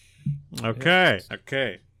Okay.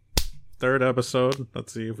 Third episode.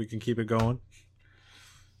 Let's see if we can keep it going.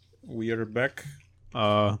 We are back.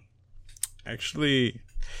 Actually,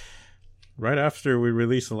 right after we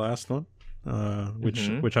released the last one,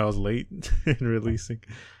 which I was late in releasing.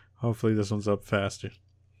 Hopefully this one's up faster.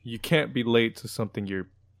 You can't be late to something you're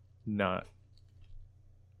not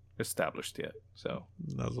established yet. So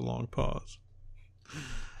that was a long pause.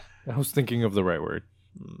 I was thinking of the right word.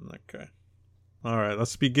 Okay. All right,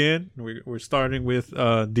 let's begin. We're starting with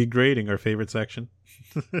degrading, our favorite section.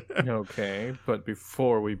 Okay, but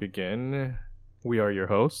before we begin, we are your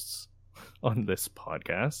hosts on this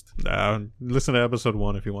podcast. Listen to episode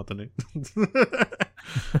 1 if you want the name.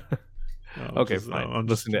 Okay, fine. I'm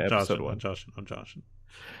Listen to episode Joshing, 1. I'm joshing.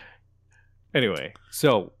 Anyway,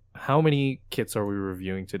 so how many kits are we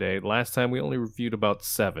reviewing today? Last time we only reviewed about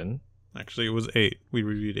 7. Actually, it was 8. We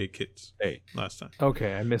reviewed 8 kits. 8 last time.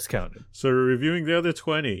 Okay, I miscounted. So we're reviewing the other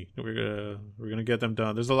 20. We're gonna get them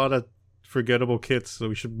done. There's a lot of forgettable kits, so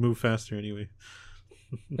we should move faster anyway.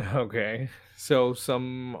 Okay, so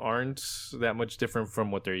some aren't that much different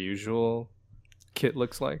from what their usual kit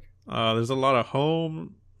looks like. There's a lot of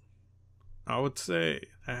home. I would say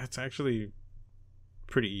it's actually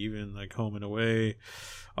pretty even, like home and away.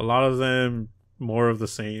 A lot of them more of the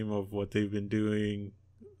same of what they've been doing.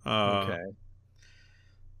 Okay.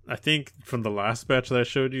 I think from the last batch that I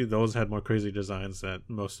showed you, those had more crazy designs than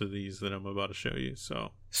most of these that I'm about to show you.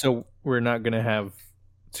 So we're not gonna have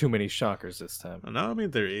too many shockers this time. No, I mean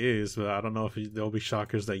there is, but I don't know if there'll be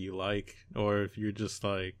shockers that you like, or if you're just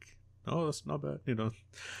like, oh, that's not bad,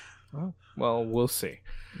 Well, we'll see.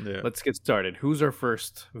 Yeah. Let's get started. Who's our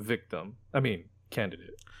first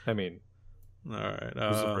candidate? All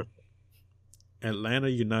right. Atlanta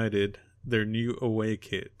United, their new away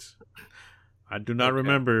kit. I do not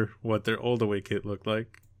remember what their old away kit looked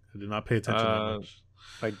like. I did not pay attention that much.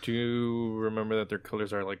 I do remember that their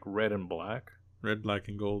colors are like red and black. Red, black,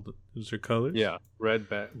 and gold is their colors? Yeah, red,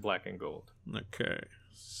 black, and gold. Okay,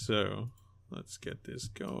 so let's get this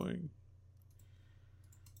going.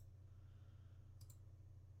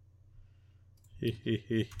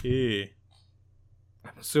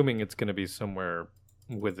 I'm assuming it's going to be somewhere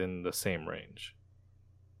within the same range.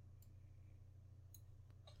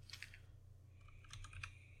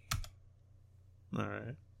 All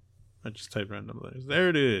right. I just typed random letters. There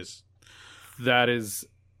it is. That is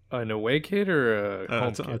an away kit or a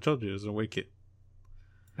home kit? I told you it was an away kit.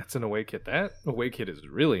 That's an away kit. That away kit is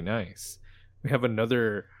really nice. We have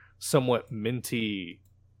another somewhat minty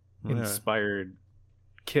inspired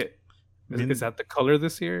kit. Is that the color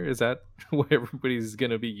this year? Is that what everybody's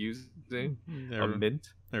going to be using? A mint?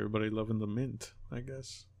 Everybody loving the mint, I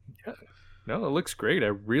guess. Yeah. No, it looks great. I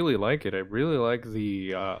really like it. I really like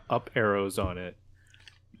the up arrows on it.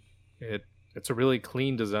 It's a really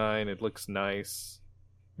clean design. It looks nice.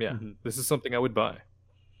 Yeah, This is something I would buy.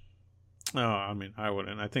 Oh, I mean, I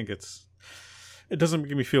wouldn't. I think it doesn't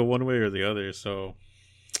make me feel one way or the other, so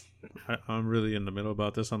I'm really in the middle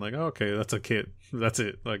about this. I'm like, oh, okay, that's a kit. That's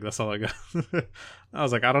it. Like, that's all I got. I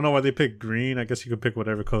was like, I don't know why they picked green. I guess you could pick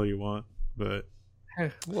whatever color you want, but...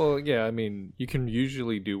 Well, yeah, I mean, you can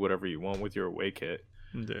usually do whatever you want with your away kit.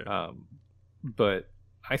 Yeah. But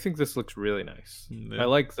I think this looks really nice. Yeah. I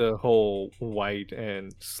like the whole white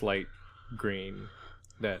and slight green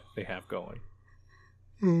that they have going.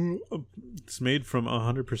 It's made from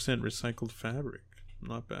 100% recycled fabric.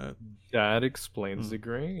 Not bad. That explains the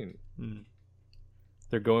green.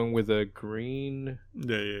 They're going with a green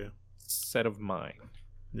set of mind.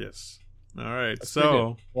 Yes. All right. That's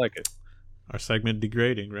so I like it. Our segment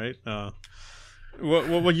degrading, right?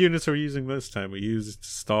 What units are we using this time? We used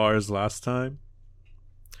stars last time.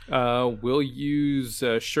 We'll use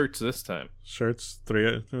shirts this time. Shirts,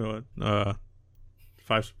 5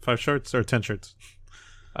 shirts or 10 shirts.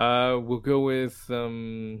 We'll go with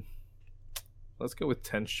let's go with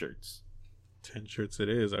 10 shirts. 10 shirts it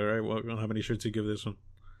is. All right. Well, how many shirts do you give this one?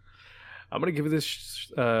 I'm gonna give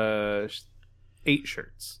this 8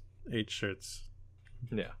 shirts. 8 shirts.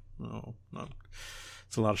 Yeah. Oh, no.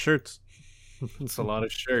 It's a lot of shirts. It's a lot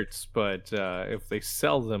of shirts, but if they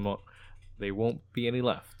sell them, they won't be any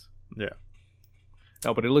left. Yeah.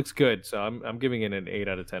 No, but it looks good, so I'm giving it an 8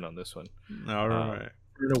 out of 10 on this one. All right.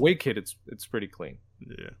 For an away kit, it's pretty clean.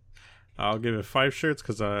 Yeah. I'll give it 5 shirts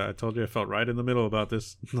because I told you I felt right in the middle about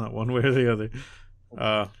this, not one way or the other.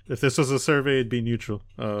 If this was a survey, it'd be neutral.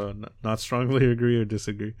 Not strongly agree or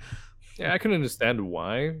disagree. Yeah, I can understand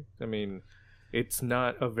why. I mean, it's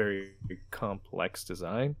not a very complex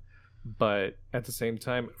design, but at the same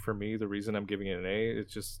time, for me, the reason I'm giving it an A,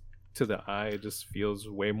 it's just to the eye, it just feels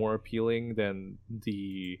way more appealing than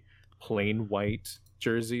the plain white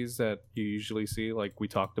jerseys that you usually see. Like we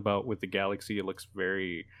talked about with the Galaxy, it looks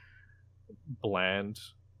very bland.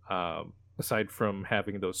 Aside from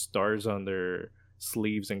having those stars on their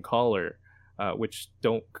sleeves and collar, which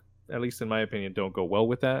don't, at least in my opinion, don't go well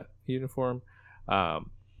with that uniform.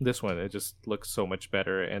 This one, it just looks so much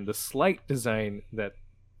better, and the slight design that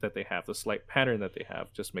they have, the slight pattern that they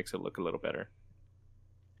have, just makes it look a little better.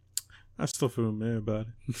 I still feel mad about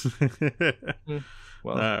it.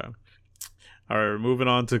 Well, all right, moving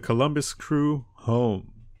on to Columbus Crew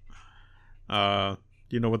Home.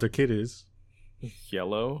 You know what their kit is?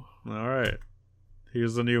 Yellow. All right,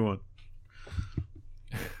 here's the new one.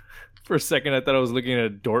 For a second, I thought I was looking at a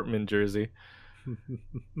Dortmund jersey.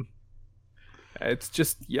 It's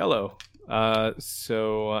just yellow.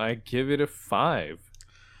 So I give it a 5.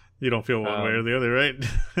 You don't feel one way or the other, right?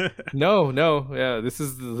 No. Yeah, this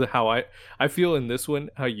is how I feel in this one,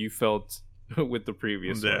 how you felt with the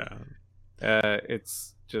previous one.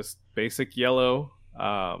 It's just basic yellow.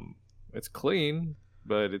 It's clean,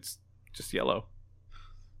 but it's just yellow.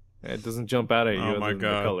 It doesn't jump out at you. Oh my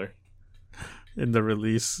God. The color. In the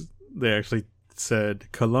release, they actually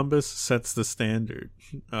said Columbus sets the standard.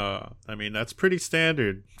 I mean, that's pretty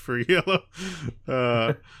standard for yellow.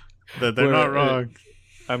 That they're not wrong.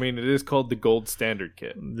 I mean, it is called the gold standard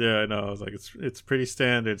kit. Yeah, I know. I was like, it's pretty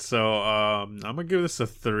standard. So I'm gonna give this a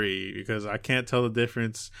 3 because I can't tell the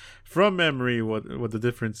difference from memory what the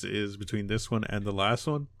difference is between this one and the last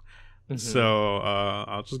one. Mm-hmm. So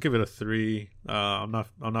I'll just give it a 3. I'm not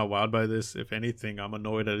wowed by this. If anything, I'm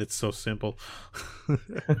annoyed that it's so simple.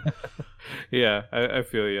 Yeah, I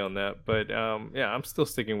feel you on that. But yeah, I'm still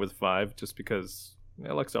sticking with 5 just because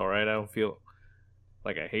it looks all right. I don't feel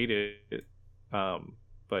like I hate it.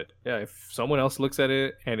 But yeah, if someone else looks at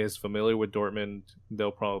it and is familiar with Dortmund,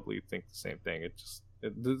 they'll probably think the same thing.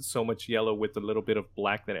 There's so much yellow with the little bit of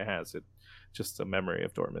black that it has. It's just a memory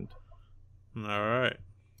of Dortmund. All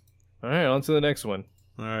right, on to the next one.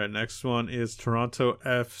 All right, next one is Toronto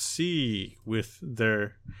FC with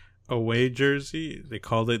their away jersey. They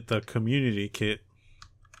called it the community kit.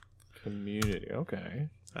 Community, okay.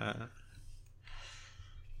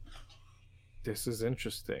 This is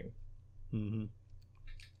interesting. Mm-hmm.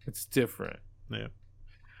 It's different. Yeah.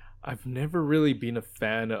 I've never really been a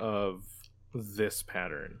fan of this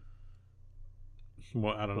pattern.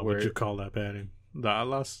 Well, I don't know what you call that pattern. The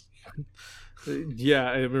Atlas?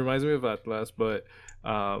 Yeah, it reminds me of Atlas, but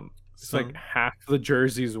it's like half the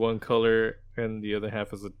jersey's one color and the other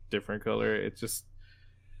half is a different color. It's just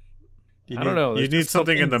I don't know. You need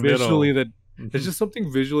something in the middle. It's just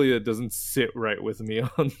something visually that doesn't sit right with me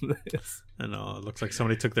on this. I know. It looks like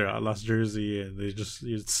somebody took their Atlas jersey and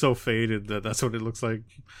it's so faded that's what it looks like.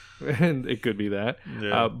 And it could be that.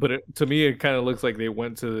 Yeah. But to me, it kind of looks like they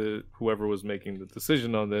went to whoever was making the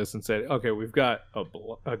decision on this and said, okay, we've got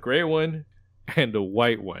a gray one and a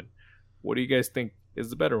white one. What do you guys think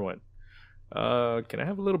is the better one? Can I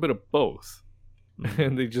have a little bit of both? Mm-hmm.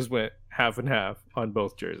 And they just went half and half on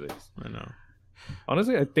both jerseys. I know.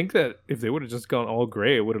 Honestly, I think that if they would have just gone all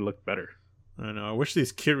gray, it would have looked better. I know. I wish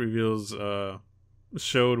these kit reveals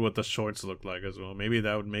showed what the shorts look like as well. Maybe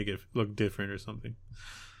that would make it look different or something.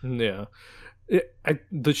 Yeah.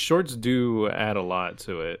 The shorts do add a lot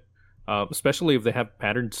to it, especially if they have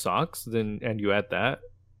patterned socks. And you add that,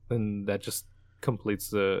 then that just completes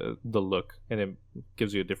the look and it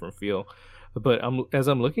gives you a different feel. But as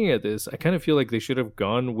I'm looking at this, I kind of feel like they should have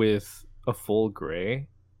gone with a full gray.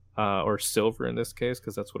 Or silver in this case,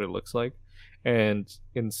 because that's what it looks like. And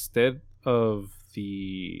instead of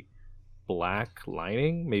the black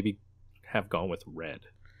lining, maybe have gone with red.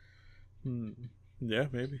 Yeah,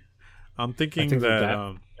 maybe. I'm thinking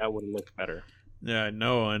that would look better. Yeah, I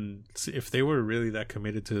know. And if they were really that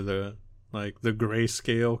committed to the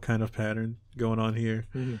grayscale kind of pattern going on here,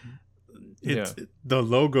 mm-hmm. The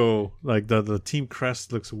logo, like the team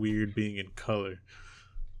crest, looks weird being in color.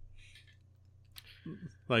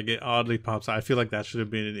 Like it oddly pops out. I feel like that should have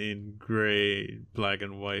been in gray, black,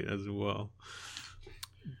 and white as well.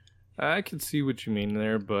 I can see what you mean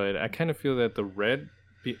there, but I kind of feel that the red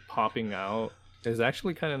popping out is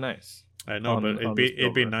actually kind of nice. I know, but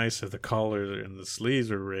it'd be nice if the collar and the sleeves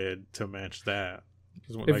were red to match that.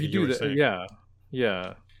 If you do that,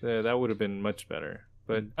 yeah, that would have been much better.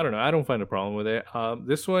 But I don't know. I don't find a problem with it.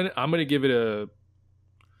 This one, I'm gonna give it a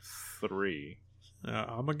 3.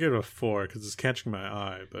 I'm gonna give it a 4 because it's catching my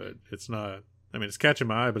eye, but it's not. I mean, it's catching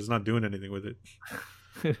my eye, but it's not doing anything with it.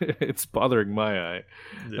 It's bothering my eye.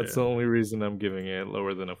 Yeah. That's the only reason I'm giving it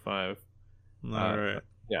lower than a 5. All right.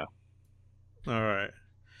 Yeah. All right.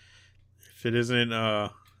 If it isn't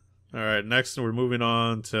All right, next we're moving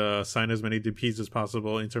on to sign as many DPs as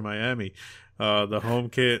possible. Inter Miami, the home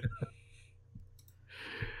kit.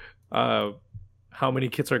 How many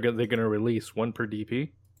kits are they going to release? One per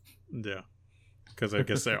DP? Yeah, because I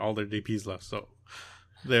guess they're all their DPs left, so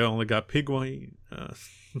they only got Piguan.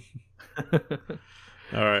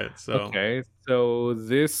 All right, so okay, so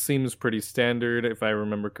this seems pretty standard if I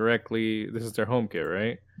remember correctly. This is their home kit,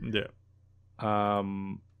 right? Yeah.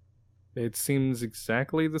 It seems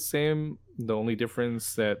exactly the same. The only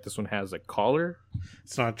difference that this one has a collar.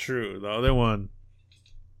 It's not true. The other one,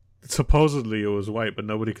 supposedly it was white, but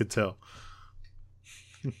nobody could tell.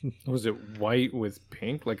 Was it white with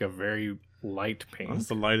pink, like a very light pink? It's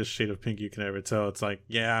the lightest shade of pink you can ever tell. It's like,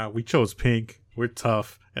 yeah, we chose pink. We're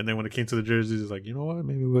tough. And then when it came to the jerseys, it's like, you know what?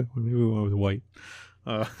 Maybe we went with white.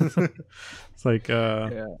 It's like,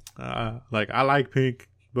 like I like pink,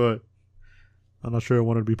 but I'm not sure I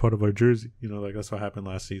wanted to be part of our jersey. You know, like that's what happened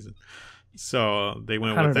last season. So they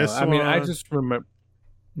went with this one. I mean, I just remember.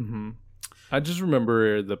 I just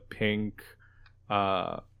remember the pink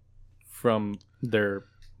from their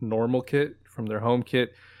normal kit, from their home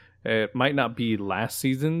kit. It might not be last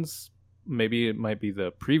season's. Maybe it might be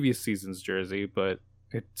the previous season's jersey, but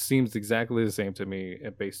it seems exactly the same to me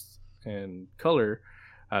based in color.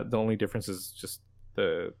 The only difference is just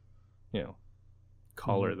the,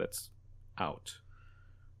 collar that's out.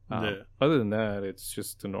 Other than that, it's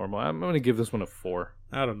just a normal. I'm going to give this one a 4.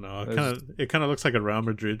 I don't know. It kind of looks like a Real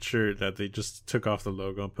Madrid shirt that they just took off the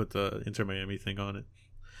logo and put the Inter Miami thing on it.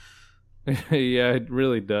 Yeah, it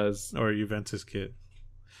really does. Or a Juventus kit.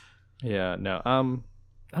 Yeah, no.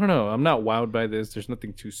 I don't know. I'm not wowed by this. There's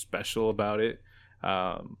nothing too special about it.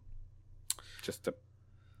 Just a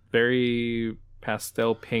very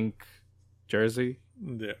pastel pink jersey.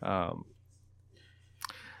 Yeah.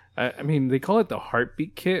 I mean, they call it the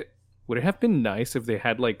heartbeat kit. Would it have been nice if they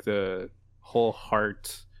had like the whole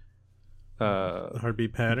heart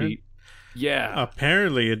heartbeat pattern? Beat? Yeah.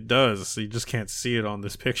 Apparently it does. So you just can't see it on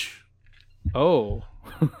this picture. Oh.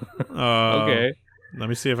 Okay. Let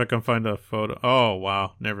me see if I can find a photo. Oh,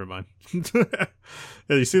 wow. Never mind.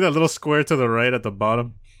 You see that little square to the right at the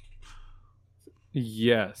bottom?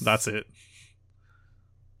 Yes. That's it.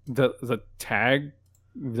 The tag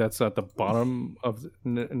that's at the bottom of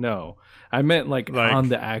no. I meant like on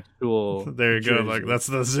the actual there you jersey. go. Like that's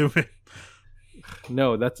the zoom in.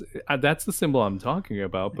 No, that's the symbol I'm talking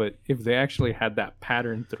about, but if they actually had that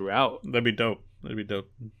pattern throughout, that'd be dope.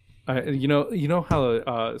 You know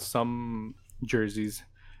how some jerseys,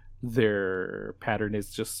 their pattern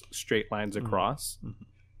is just straight lines across. Mm-hmm.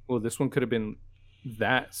 Well, this one could have been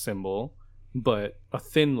that symbol, but a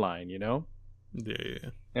thin line. Yeah.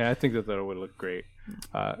 And I think that would look great.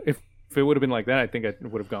 If it would have been like that, I think I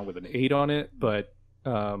would have gone with an 8 on it. But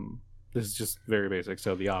this is just very basic,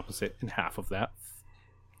 so the opposite in half of that.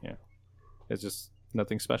 Yeah, it's just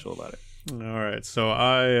nothing special about it. All right, so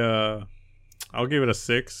I'll give it a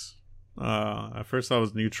 6. At first I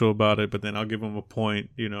was neutral about it, but then I'll give them a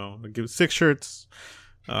point. I'll give 6 shirts.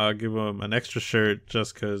 Give them an extra shirt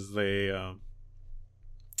just because they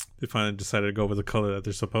finally decided to go with the color that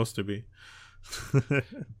they're supposed to be.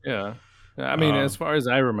 Yeah, I mean, as far as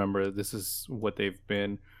I remember, this is what they've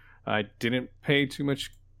been. I didn't pay too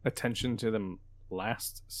much attention to them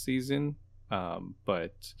last season,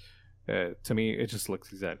 but to me, it just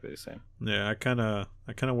looks exactly the same. Yeah, I kind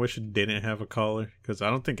of wish it didn't have a collar because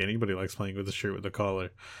I don't think anybody likes playing with a shirt with a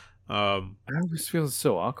collar. I always feel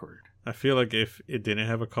so awkward. I feel like if it didn't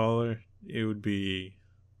have a collar, it would be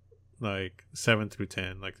like 7 through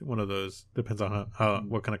 10, like one of those. Depends on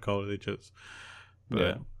what kind of color they chose.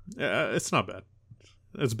 But yeah, it's not bad.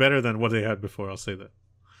 It's better than what they had before. I'll say that.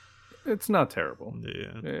 It's not terrible.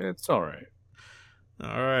 Yeah, it's all right.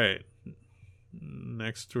 All right.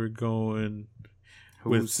 Next, we're going Who's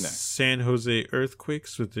with next? San Jose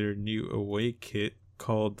Earthquakes with their new away kit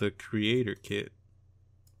called the Creator Kit.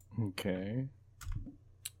 Okay.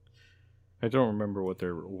 I don't remember what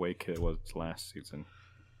their away kit was last season.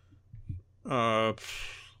 I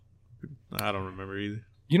don't remember either.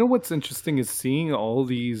 You know what's interesting is seeing all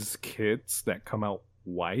these kits that come out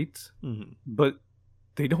white, but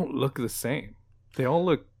they don't look the same. They all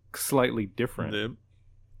look slightly different. Yep.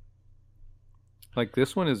 Like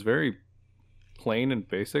this one is very plain and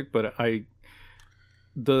basic, but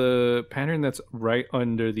the pattern that's right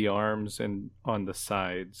under the arms and on the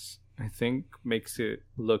sides, I think makes it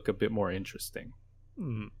look a bit more interesting.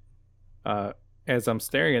 As I'm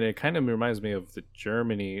staring at it, it kind of reminds me of the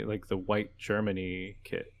Germany, like the white Germany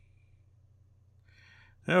kit.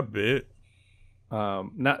 A bit.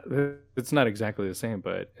 It's not exactly the same,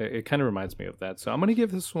 but it kind of reminds me of that. So I'm gonna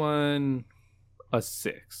give this one a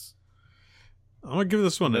 6. I'm gonna give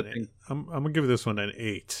this one I'm gonna give this one an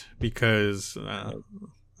 8 because I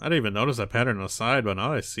didn't even notice that pattern on the side, but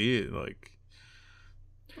now I see it. Like,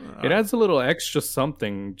 it adds a little extra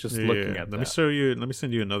something just looking at that. Let me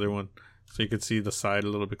send you another one so you can see the side a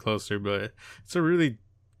little bit closer. But it's a really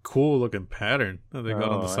cool looking pattern that they got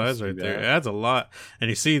on the sides right there. It adds a lot. And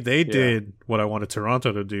you see, they did what I wanted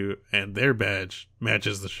Toronto to do, and their badge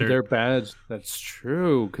matches the shirt. Their badge, that's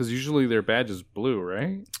true, because usually their badge is blue,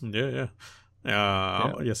 right? Yeah.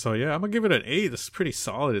 So I'm gonna give it an 8. This is pretty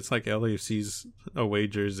solid. It's like LAFC's away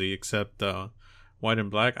jersey, except white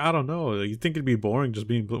and black. I don't know. You think it'd be boring just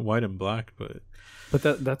being white and black, but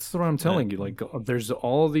that's what I'm telling you. Like, there's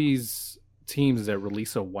all these teams that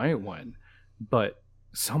release a white one, but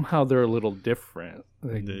somehow they're a little different.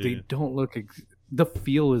 Like, they don't look. The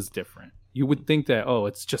feel is different. You would think that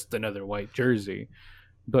it's just another white jersey,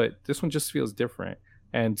 but this one just feels different.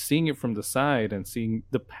 And seeing it from the side and seeing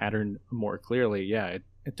the pattern more clearly, it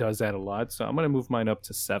does add a lot. So I'm gonna move mine up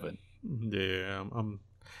to 7. Yeah,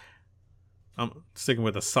 I'm sticking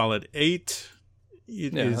with a solid 8.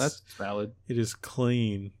 That's valid. It is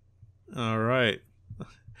clean. All right.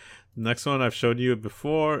 Next one I've showed you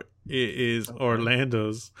before. It is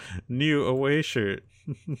Orlando's new away shirt.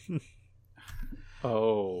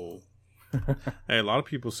 Oh. Hey, a lot of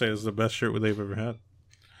people say it's the best shirt they've ever had.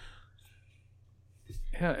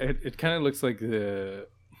 Yeah, it kind of looks like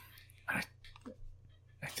I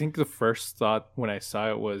think the first thought when I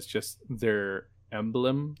saw it was just their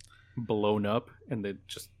emblem blown up, and then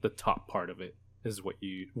just the top part of it is what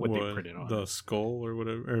they printed on. The skull or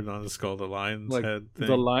whatever, or not the skull, the lion's head thing.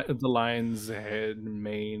 The lion's head,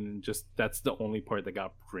 mane, just that's the only part that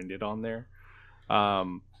got printed on there.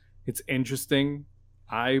 It's interesting.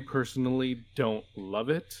 I personally don't love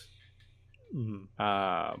it.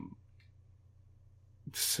 Mm-hmm.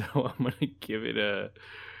 So I'm gonna give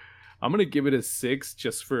it a 6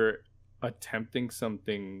 just for attempting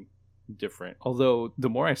something different. Although the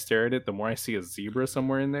more I stare at it, the more I see a zebra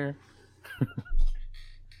somewhere in there.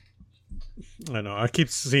 I know. I keep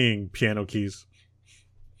seeing piano keys.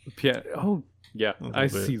 Oh yeah, I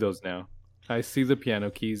see those now. I see the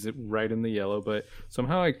piano keys right in the yellow, but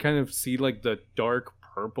somehow I kind of see like the dark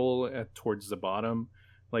purple towards the bottom,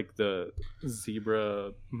 like the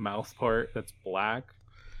zebra mouth part that's black.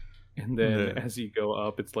 And then as you go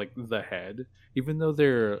up, it's like the head, even though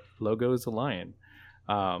their logo is a lion.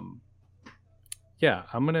 I'm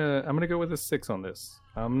gonna go with a 6 on this.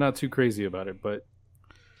 I'm not too crazy about it, but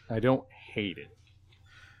I don't hate it.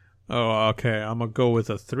 Oh, okay. I'm gonna go with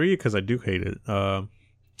a 3 because I do hate it.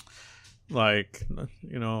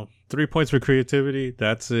 3 points for creativity.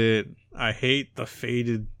 That's it. I hate the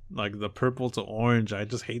faded, like the purple to orange. I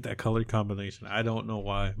just hate that color combination. I don't know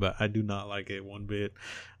why, but I do not like it one bit.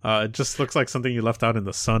 It just looks like something you left out in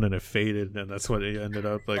the sun and it faded, and that's what it ended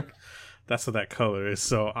up like. That's what that color is.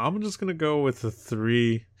 So I'm just gonna go with a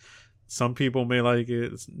 3. Some people may like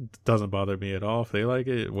it. It doesn't bother me at all. If they like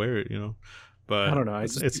it, wear it. But I don't know.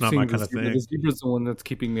 It's not my kind of thing. The zebra's the one that's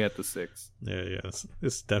keeping me at the 6. Yeah.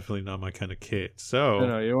 It's definitely not my kind of kit. So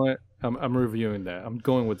no, you know what? I'm reviewing that. I'm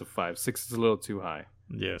going with the 5. 6 is a little too high.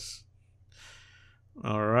 Yes.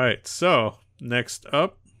 All right. So next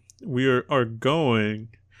up, we are going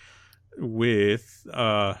with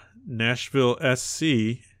Nashville SC.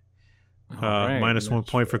 Right, minus 1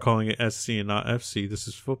 point for calling it SC and not FC. This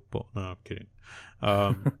is football. No, I'm kidding.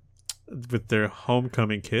 With their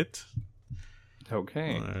homecoming kit.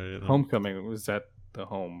 Okay. Homecoming, was that the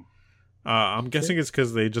home? I'm guessing it's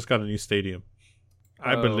because they just got a new stadium.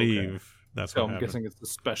 I believe that's what happened. I'm guessing it's the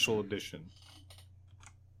special edition.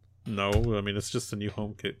 No, I mean it's just a new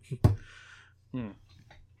home kit.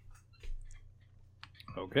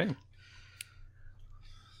 Okay.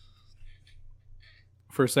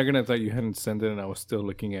 For a second, I thought you hadn't sent it, and I was still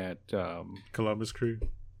looking at Columbus Crew.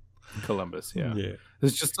 Columbus, yeah.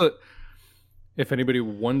 It's just if anybody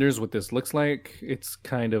wonders what this looks like, it's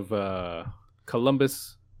kind of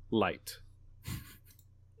Columbus Light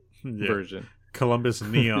version. Columbus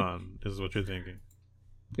Neon is what you're thinking.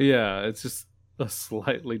 Yeah, it's just a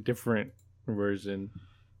slightly different version.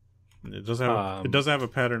 It does have a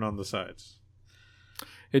pattern on the sides.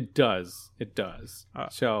 It does.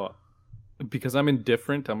 So, because I'm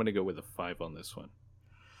indifferent, I'm gonna go with a 5 on this one.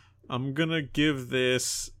 I'm gonna give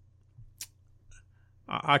this.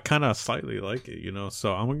 I kind of slightly like it,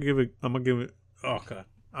 so I'm gonna give it. Oh god,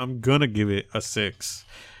 I'm gonna give it a 6.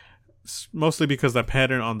 Mostly because that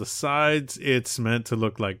pattern on the sides, it's meant to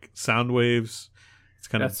look like sound waves. It's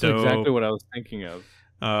kind of dope. That's exactly what I was thinking of.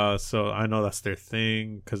 So I know that's their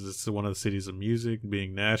thing because it's one of the cities of music,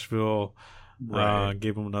 being Nashville. Right.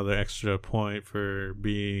 Gave them another extra point for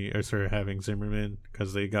having Zimmerman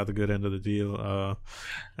because they got the good end of the deal.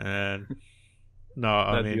 And no,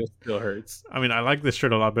 I That deal mean, still hurts. I like this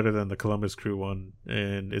shirt a lot better than the Columbus Crew one,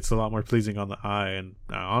 and it's a lot more pleasing on the eye. And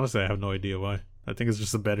honestly, I have no idea why. I think it's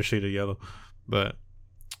just a better shade of yellow, but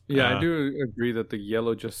Yeah, I do agree that the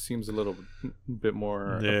yellow just seems a little bit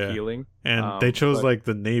more appealing. And they chose like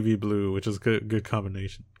the navy blue, which is good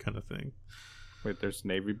combination kind of thing. Wait, there's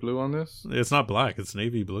navy blue on this? It's not black; it's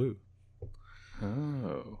navy blue.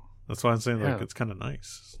 Oh, that's why I'm saying like it's kind of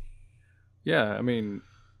nice. Yeah, I mean,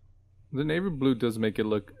 the navy blue does make it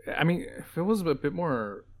look. I mean, if it was a bit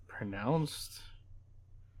more pronounced,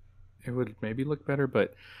 it would maybe look better.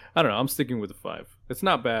 But I don't know. I'm sticking with the 5. It's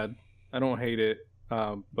not bad. I don't hate it.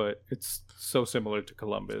 But it's so similar to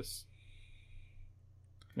Columbus.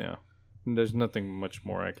 Yeah. And there's nothing much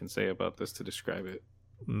more I can say about this to describe it.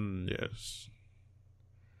 Yes.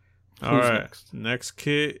 Who's All right. Next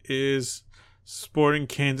kit is Sporting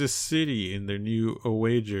Kansas City in their new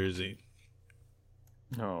away jersey.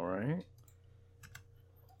 All right.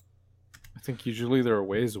 I think usually their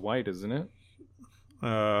away is white, isn't it?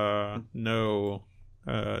 No.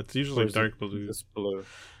 It's usually dark blue. It's blue.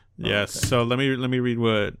 Yes. Okay. So let me read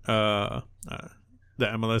what the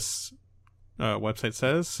MLS website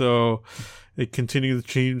says. So it continues the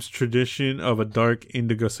team's tradition of a dark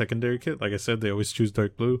indigo secondary kit. Like I said, they always choose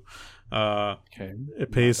dark blue. Okay.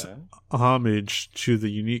 It pays homage to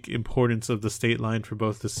the unique importance of the state line for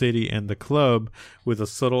both the city and the club, with a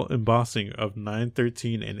subtle embossing of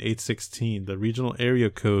 913 and 816, the regional area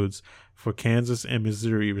codes for Kansas and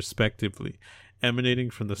Missouri, respectively, emanating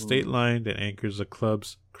from the state line that anchors the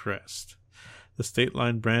club's crest. The state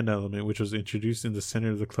line brand element, which was introduced in the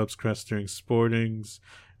center of the club's crest during Sporting's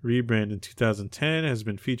rebrand in 2010, has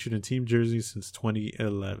been featured in team jerseys since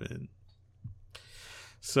 2011.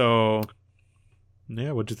 So,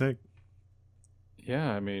 yeah, what'd you think?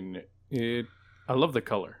 Yeah, I mean, I love the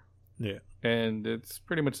color. Yeah. And it's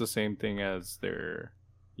pretty much the same thing as their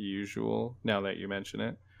usual, now that you mention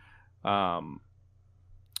it. I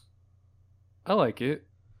like it.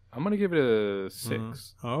 I'm gonna give it a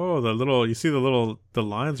 6. Oh, the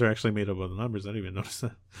lines are actually made up of the numbers. I didn't even notice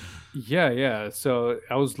that. Yeah. So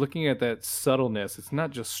I was looking at that subtleness. It's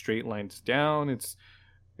not just straight lines down.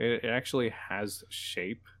 It actually has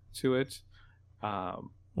shape to it.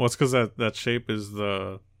 Well, it's because that shape is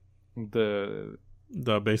the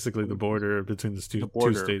basically the border between the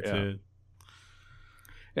two states. Yeah.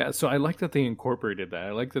 Yeah, so I like that they incorporated that.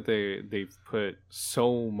 I like that they've put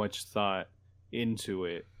so much thought into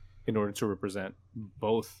it in order to represent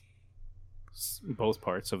both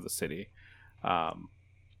parts of the city.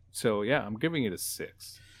 So yeah, I'm giving it a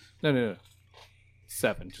 6. No,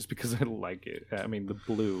 7, just because I like it. I mean, the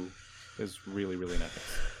blue is really, really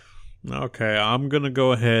nice. Okay, I'm gonna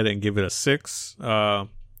go ahead and give it a 6. At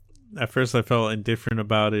first, I felt indifferent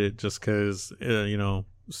about it just because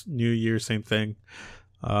New Year, same thing.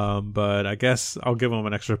 But I guess I'll give them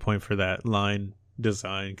an extra point for that line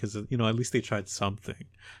design because at least they tried something.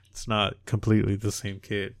 It's not completely the same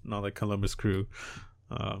kit, not like Columbus Crew.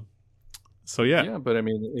 So yeah, but I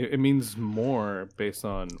mean, it means more based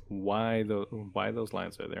on why those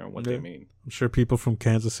lines are there and what they mean. I'm sure people from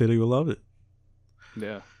Kansas City will love it.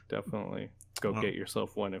 Yeah, definitely. Go get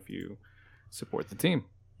yourself one if you support the team.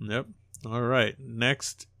 Yep. All right.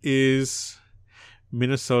 Next is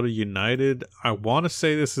Minnesota United. I want to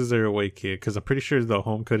say this is their away kit because I'm pretty sure the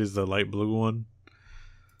home kit is the light blue one.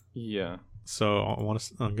 Yeah. So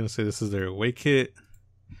I'm gonna say this is their away kit.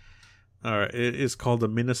 All right, it is called the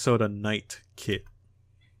Minnesota Night Kit.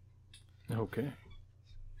 Okay.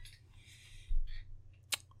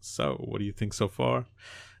 So, what do you think so far?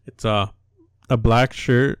 It's a black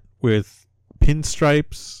shirt with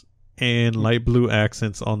pinstripes and light blue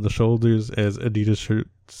accents on the shoulders, as Adidas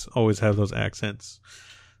shirts always have those accents.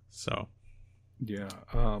 So, yeah,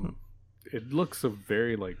 it looks a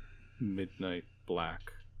very like midnight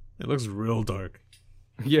black. It looks real dark.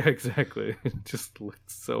 Yeah, exactly. It just looks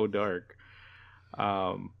so dark.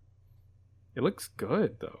 It looks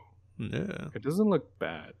good though. Yeah. It doesn't look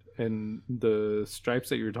bad. And the stripes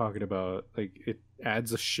that you're talking about, like, it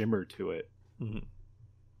adds a shimmer to it. Mm-hmm.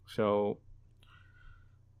 So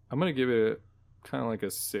I'm going to give it kind of like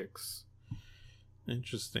a 6.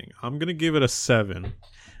 Interesting. I'm going to give it a 7.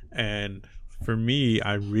 And for me,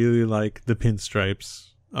 I really like the pinstripes.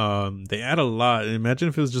 They add a lot. Imagine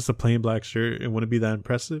if it was just a plain black shirt, it wouldn't be that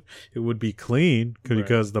impressive. It would be clean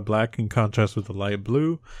because the black can contrast with the light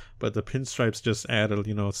blue, but the pinstripes just add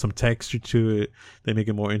some texture to it. They make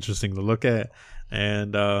it more interesting to look at,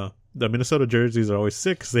 and the Minnesota jerseys are always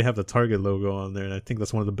sick because they have the Target logo on there, and I think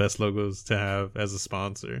that's one of the best logos to have as a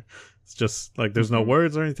sponsor. It's just like there's no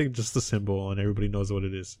words or anything, just the symbol, and everybody knows what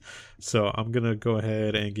it is. So I'm gonna go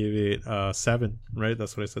ahead and give it 7. Right?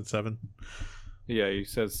 That's what I said, 7. Yeah, you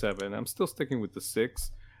said 7. I'm still sticking with the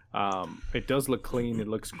 6. It does look clean. It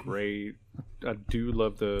looks great. I do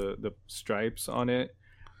love the stripes on it,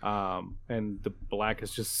 and the black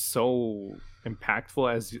is just so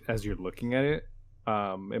impactful as you're looking at it.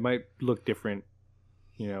 It might look different,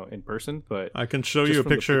 in person, but I can show you a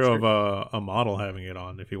picture of a model having it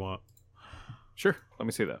on if you want. Sure, let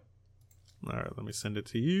me see that. All right, let me send it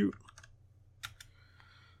to you.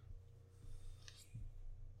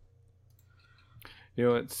 You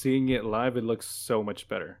know what? Seeing it live, it looks so much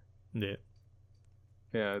better. Yeah.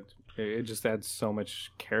 Yeah, it just adds so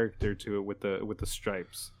much character to it with the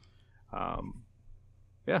stripes.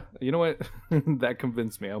 Yeah, you know what? That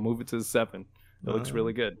convinced me. I'll move it to the 7. It looks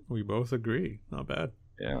really good. We both agree. Not bad.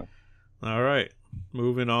 Yeah. All right.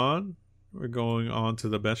 Moving on. We're going on to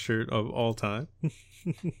the best shirt of all time.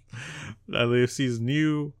 LAFC's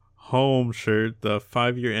new home shirt, the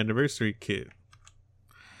 5-year anniversary kit.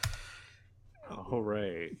 All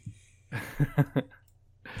right.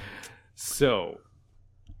 So,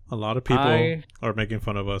 a lot of people are making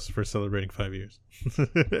fun of us for celebrating 5 years.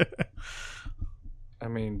 I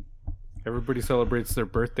mean, everybody celebrates their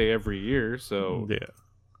birthday every year, so yeah.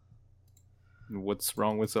 What's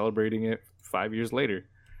wrong with celebrating it 5 years later?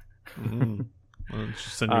 Well,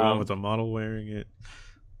 just send you on with a model wearing it.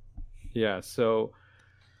 Yeah, so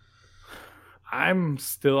I'm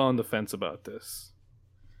still on the fence about this.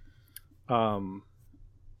 Love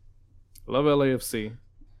LAFC,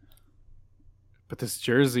 but this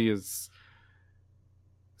jersey is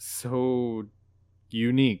so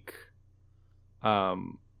unique.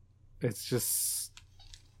 It's just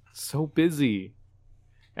so busy.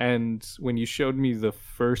 And when you showed me the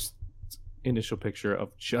first initial picture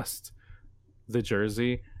of just the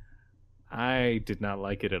jersey, I did not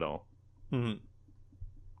like it at all. Mm-hmm.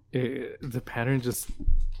 The pattern just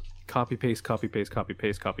copy paste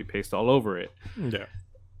all over it. Yeah.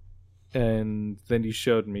 And then you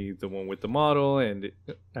showed me the one with the model, and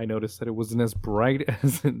I noticed that it wasn't as bright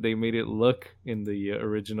as they made it look in the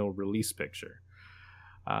original release picture.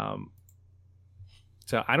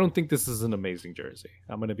 So I don't think this is an amazing jersey.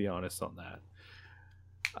 I'm going to be honest on that.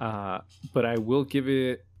 But I will give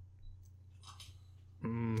it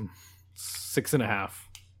 6.5.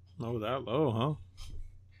 Oh, that low, huh?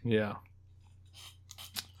 Yeah.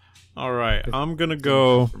 All right. I'm going to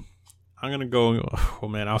go. Oh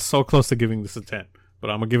man, I was so close to giving this a 10,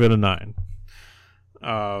 but I'm gonna give it a 9.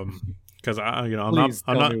 Because I'm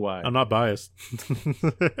not biased.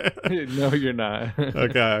 No, you're not.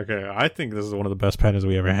 Okay. I think this is one of the best patterns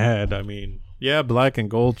we ever had. I mean, yeah, black and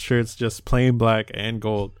gold shirts, just plain black and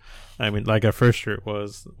gold. I mean, like our first shirt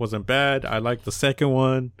wasn't bad. I liked the second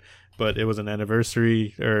one, but it was an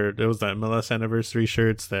anniversary, or it was the MLS anniversary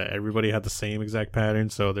shirts that everybody had the same exact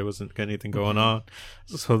pattern, so there wasn't anything going on.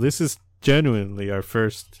 So this is genuinely our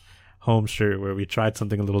first home shirt where we tried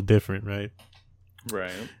something a little different, right?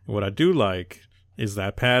 Right. What I do like is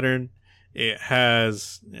that pattern. It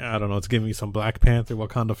has, I don't know, it's giving me some Black Panther,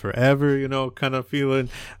 Wakanda Forever, kind of feeling.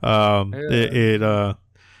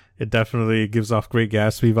 It definitely gives off Great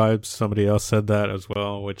Gatsby vibes. Somebody else said that as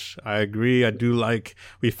well, which I agree. I do like.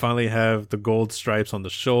 We finally have the gold stripes on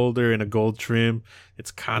the shoulder and a gold trim.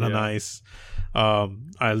 It's kind of nice.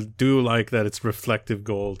 I do like that it's reflective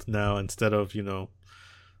gold now instead of,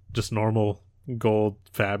 just normal gold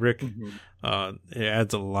fabric. Mm-hmm. It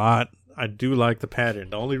adds a lot. I do like the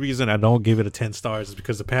pattern. The only reason I don't give it a 10 stars is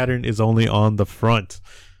because the pattern is only on the front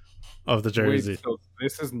of the jersey. Wait, so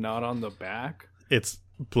this is not on the back? It's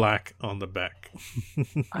black on the back.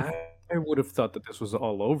 I would have thought that this was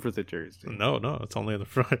all over the jersey. No, it's only in the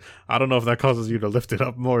front. I don't know if that causes you to lift it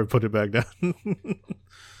up more and put it back down.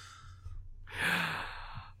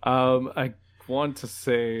 I want to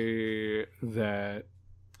say that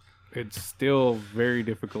it's still very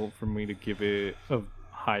difficult for me to give it a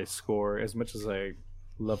high score, as much as I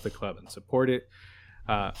love the club and support it.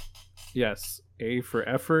 Yes, A for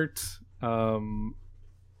effort.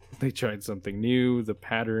 They tried something new. The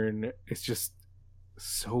pattern is just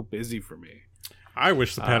so busy for me. I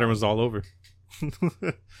wish the pattern was all over.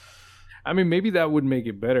 I mean, maybe that would make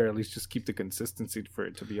it better. At least just keep the consistency for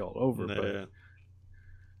it to be all over. Nah. But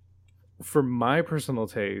for my personal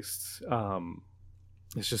taste,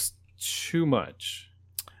 it's just too much.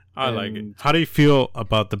 I like it. How do you feel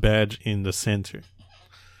about the badge in the center?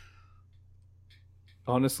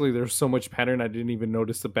 Honestly, there's so much pattern, I didn't even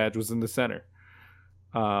notice the badge was in the center.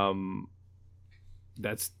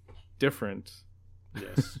 That's different.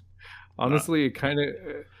 Yes. Honestly, it kind of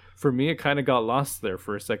for me it kind of got lost there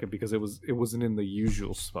for a second because it wasn't in the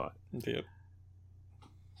usual spot. Yep.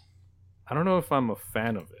 I don't know if I'm a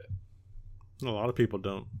fan of it. A lot of people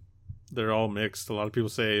don't. They're all mixed. A lot of people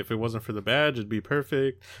say if it wasn't for the badge, it'd be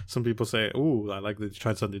perfect. Some people say, "Ooh, I like that you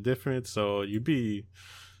tried something different." So it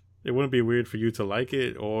wouldn't be weird for you to like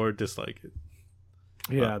it or dislike it.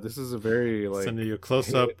 Yeah, this is a very like sending you a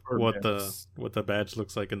close up what miss. the badge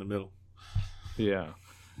looks like in the middle. Yeah,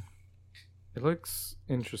 it looks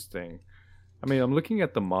interesting. I mean, I'm looking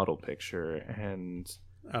at the model picture, and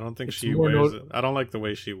I don't think she wears it. I don't like the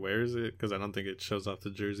way she wears it because I don't think it shows off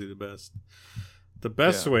the jersey the best. The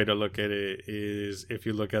best way to look at it is if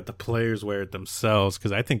you look at the players wear it themselves,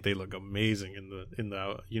 because I think they look amazing in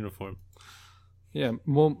the uniform. Yeah,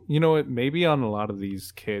 well, you know what? Maybe on a lot of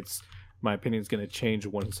these kits, my opinion is going to change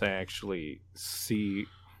once I actually see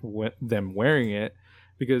them wearing it,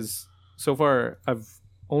 because so far I've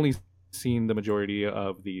only seen the majority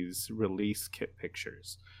of these release kit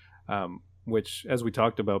pictures, which, as we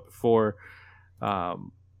talked about before,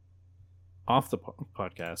 off the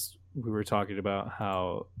podcast, we were talking about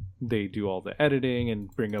how they do all the editing and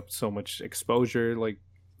bring up so much exposure. Like,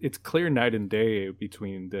 it's clear night and day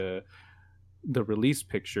between the release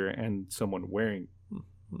picture and someone wearing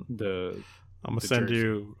the. I'm gonna send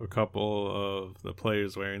you a couple of the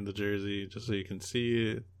players wearing the jersey just so you can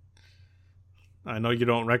see it. I know you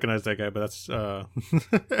don't recognize that guy, but that's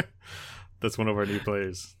that's one of our new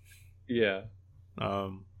players. Yeah.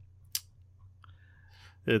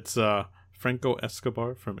 It's Franco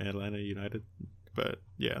Escobar from Atlanta United. But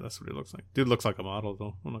yeah, that's what it looks like. Dude looks like a model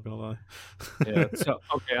though, I'm not gonna lie. Yeah. So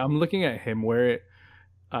okay, I'm looking at him wear it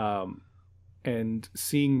and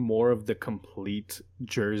seeing more of the complete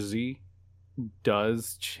jersey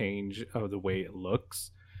does change the way it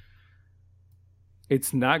looks.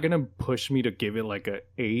 It's not gonna push me to give it like a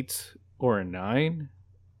 8 or a 9.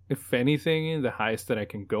 If anything, the highest that I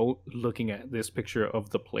can go looking at this picture of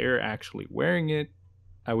the player actually wearing it,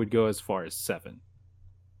 I would go as far as 7.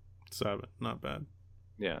 7, not bad.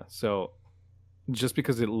 Yeah, so just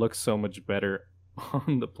because it looks so much better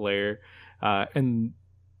on the player, and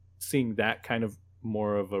seeing that kind of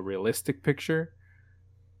more of a realistic picture,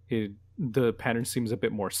 the pattern seems a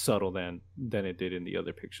bit more subtle than it did in the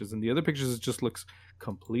other pictures. In the other pictures, it just looks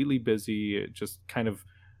completely busy. It just kind of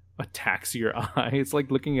attacks your eye. It's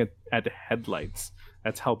like looking at headlights.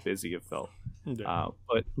 That's how busy it felt. Yeah.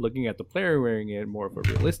 But looking at the player wearing it, more of a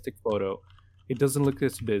realistic photo, it doesn't look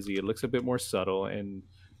this busy. It looks a bit more subtle, and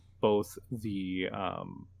both the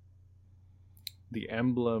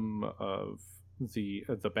emblem of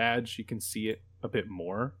the badge, you can see it a bit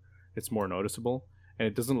more. It's more noticeable, and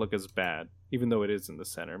it doesn't look as bad, even though it is in the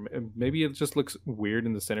center. Maybe it just looks weird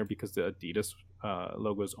in the center because the Adidas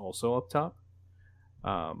logo is also up top.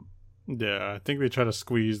 Yeah, I think they try to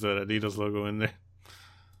squeeze the Adidas logo in there.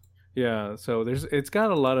 Yeah, so it's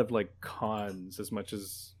got a lot of like cons as much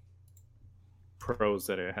as pros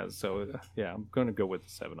that it has. So yeah, I'm going to go with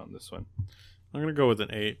 7 on this one. I'm going to go with an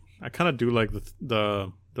 8. I kind of do like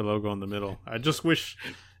the logo in the middle. I just wish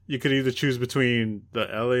you could either choose between the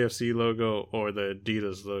LAFC logo or the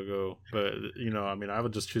Adidas logo. But, I mean, I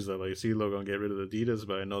would just choose the LAFC logo and get rid of the Adidas,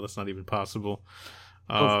 but I know that's not even possible.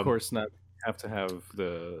 Of course not. You have to have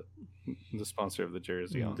the sponsor of the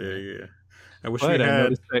jersey on there. Yeah. I wish I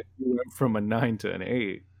noticed that you went from a 9 to an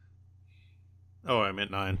 8. Oh, I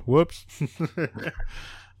meant 9. Whoops.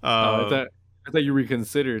 I thought you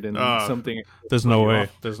reconsidered and something. There's no way.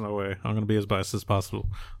 There's no way. I'm gonna be as biased as possible.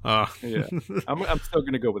 Yeah, I'm still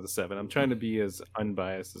gonna go with a 7. I'm trying to be as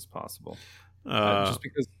unbiased as possible. Just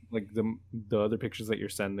because, like the other pictures that you're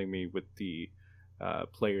sending me with the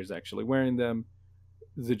players actually wearing them,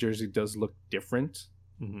 the jersey does look different.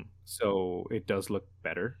 Mm-hmm. So it does look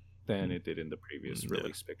better than it did in the previous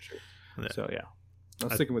release picture. Yeah. So yeah.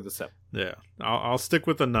 I'm sticking with the 7. Yeah, I'll stick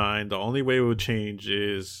with the 9. The only way it would change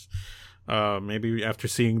is maybe after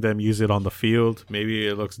seeing them use it on the field, maybe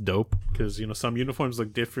it looks dope because some uniforms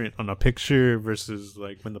look different on a picture versus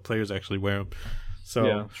like when the players actually wear them. So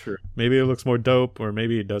yeah, true. Maybe it looks more dope, or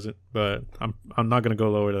maybe it doesn't. But I'm not gonna go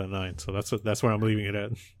lower than 9, so that's where I'm leaving it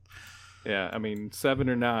at. Yeah, I mean 7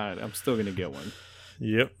 or 9, I'm still gonna get one.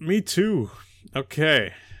 Yep, me too.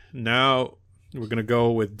 Okay, now we're going to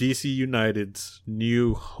go with DC United's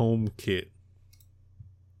new home kit.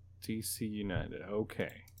 DC United,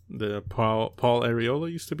 okay. The Paul Areola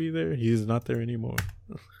used to be there. He's not there anymore.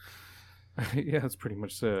 Yeah, it's pretty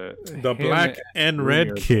much the black and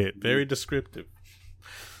red kit. Very descriptive.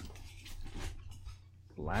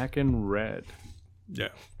 Black and red. Yeah.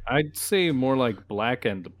 I'd say more like black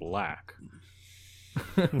and black.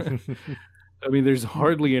 I mean, there's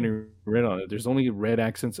hardly any red on it. There's only red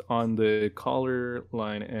accents on the collar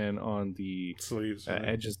line and on the Sleeves.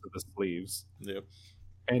 edges of the sleeves. Yep.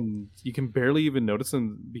 And you can barely even notice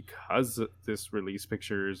them because this release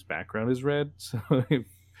picture's background is red, so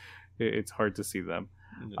it's hard to see them.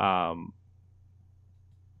 Yeah.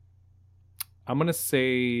 I'm gonna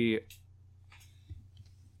say,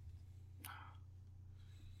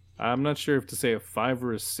 I'm not sure if to say a 5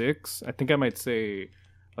 or a 6. I think I might say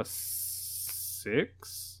a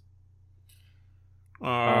 6.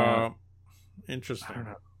 Interesting. I don't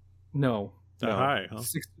know. No, high, huh?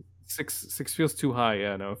 6 feels too high.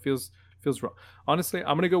 Yeah, no, it feels wrong. Honestly,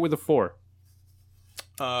 I'm gonna go with a 4.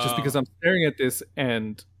 Just because I'm staring at this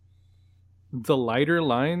and the lighter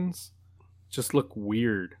lines just look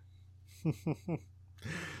weird.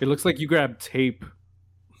 It looks like you grabbed tape.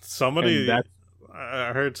 I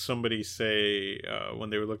heard somebody say when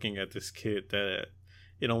they were looking at this kit that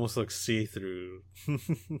it almost looks see-through.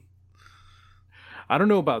 I don't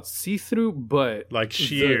know about see-through, but like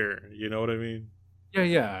sheer, you know what I mean?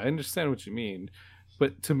 Yeah, I understand what you mean.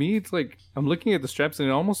 But to me, it's like I'm looking at the straps and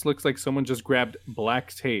it almost looks like someone just grabbed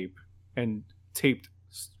black tape and taped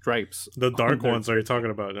stripes. The dark ones are you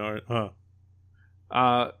talking about?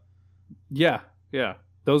 Huh? Yeah.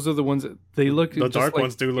 Those are the ones that they look. The dark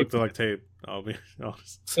ones do look like tape. I'll be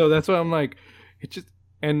honest. So that's why I'm like, it just.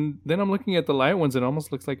 And then I'm looking at the light ones, and it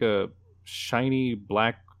almost looks like a shiny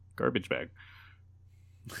black garbage bag.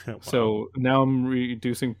 Wow. So now I'm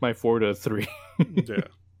reducing my 4 to 3. Yeah.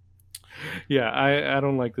 Yeah, I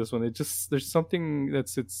don't like this one. It just, there's something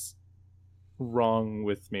it's wrong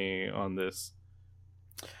with me on this.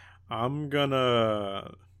 I'm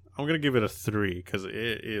gonna give it a 3 because it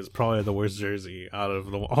is probably the worst jersey out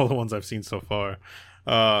of all the ones I've seen so far.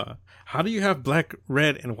 How do you have black,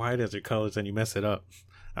 red, and white as your colors and you mess it up?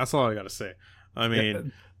 That's all I gotta say. I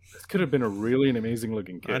mean, this could have been a really amazing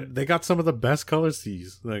looking kit. They got some of the best color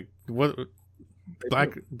schemes. Like what?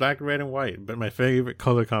 Black, red, and white. But my favorite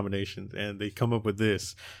color combinations, and they come up with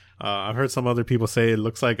this. I've heard some other people say it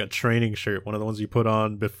looks like a training shirt, one of the ones you put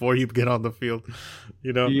on before you get on the field.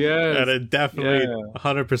 You know, yes, and it definitely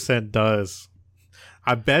 100% does.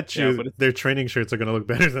 I bet you their training shirts are gonna look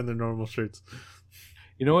better than their normal shirts.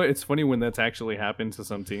 You know what? It's funny when that's actually happened to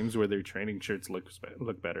some teams where their training shirts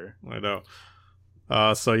look better. I know.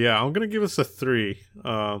 So yeah, I'm gonna give us a 3.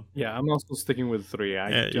 Yeah, I'm also sticking with 3.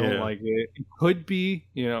 I don't like it. It could be,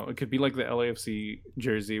 it could be like the LAFC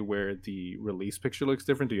jersey where the release picture looks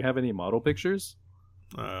different. Do you have any model pictures?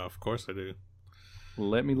 Of course I do.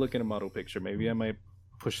 Let me look at a model picture. Maybe I might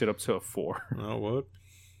push it up to a 4. Oh, what?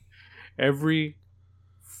 Every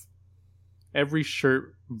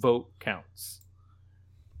shirt vote counts.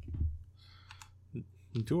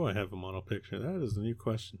 Do I have a model picture? That is a new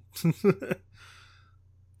question.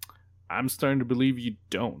 I'm starting to believe you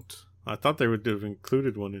don't. I thought they would have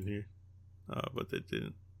included one in here, but they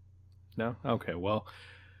didn't. No? Okay, well,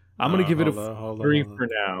 I'm going to give it a 3 for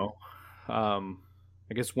now.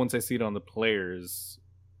 I guess once I see it on the players,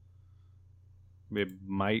 it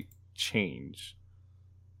might change.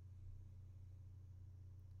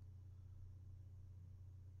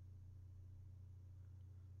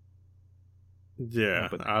 Yeah,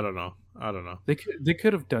 I don't know. They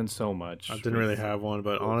could have done so much. I didn't really have one,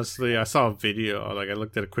 but honestly, I saw a video. Like I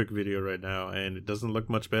looked at a quick video right now, and it doesn't look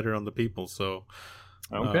much better on the people. So,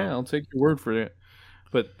 okay, I'll take your word for it.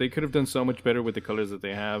 But they could have done so much better with the colors that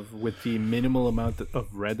they have, with the minimal amount of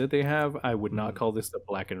red that they have. I would not call this the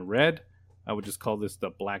black and red. I would just call this the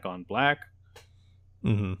black on black.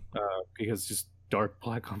 Mm-hmm. Because just dark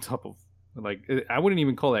black on top of. Like, I wouldn't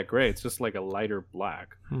even call that gray. It's just like a lighter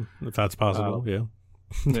black. If that's possible, yeah.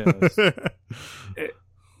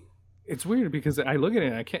 It's weird because I look at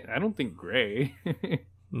it and I don't think gray.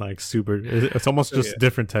 Like super. It's almost just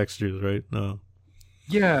different textures, right? No.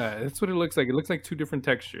 Yeah, that's what it looks like. It looks like 2 different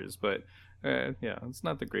textures, but it's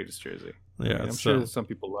not the greatest jersey. Yeah, I'm sure some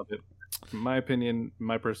people love it. In my opinion,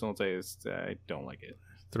 my personal taste, I don't like it.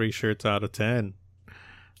 3 shirts out of 10.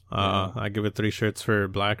 I give it 3 shirts for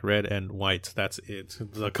black, red, and white. That's it.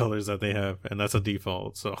 The colors that they have, and that's a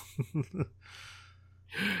default. So,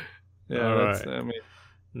 all right.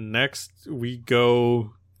 Next we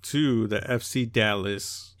go to the FC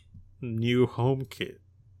Dallas new home kit.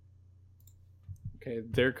 Okay,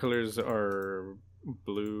 their colors are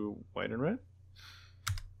blue, white, and red.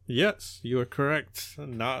 Yes, you are correct.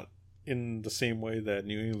 Not in the same way that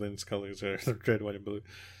New England's colors are red, white, and blue.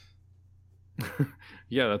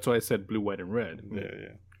 Yeah, that's why I said blue, white, and red.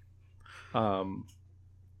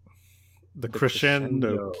 The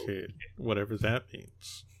crescendo kit, whatever that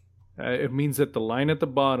means. It means that the line at the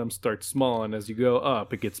bottom starts small, and as you go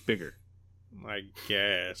up, it gets bigger. I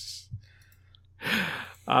guess.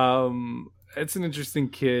 It's an interesting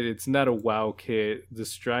kit. It's not a wow kit. The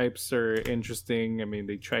stripes are interesting. I mean,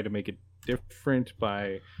 they try to make it different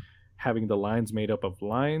by having the lines made up of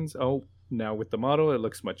lines. Oh, now with the model, it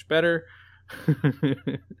looks much better.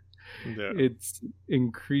 Yeah. It's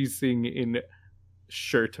increasing in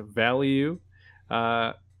shirt value.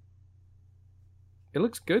 It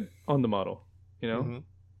looks good on the model.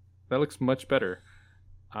 That looks much better.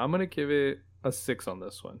 I'm gonna give it a 6 on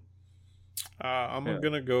this one. I'm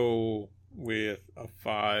gonna go with a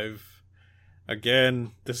 5.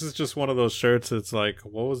 Again, this is just one of those shirts that's like,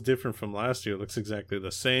 what was different from last year? It looks exactly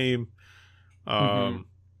the same. I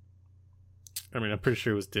mean, I'm pretty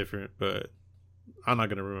sure it was different, but I'm not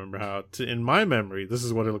gonna remember how. In my memory, this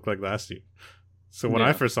is what it looked like last year. So when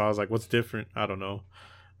I first saw it, I was like, what's different? I don't know.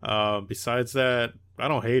 Besides that, I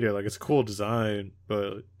don't hate it. Like, it's a cool design,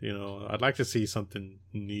 but I'd like to see something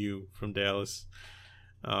new from Dallas.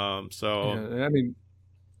 I mean,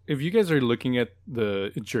 if you guys are looking at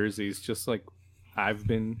the jerseys, just like I've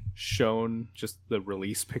been shown, just the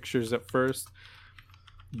release pictures at first,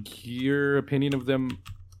 your opinion of them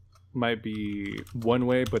might be one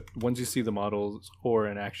way, but once you see the models or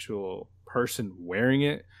an actual person wearing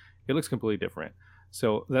it, it looks completely different.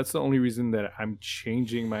 So that's the only reason that I'm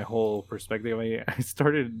changing my whole perspective. I mean, I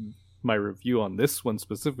started my review on this one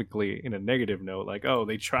specifically in a negative note, like, oh,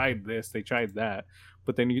 they tried this, they tried that,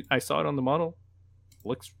 but then I saw it on the model,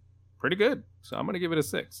 looks pretty good, so I'm gonna give it a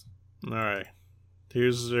 6. All right,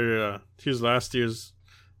 here's last year's,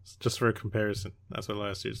 just for a comparison. That's what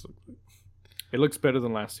last year's looked like. It looks better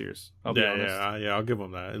than last year's. I'll be honest. Yeah. I'll give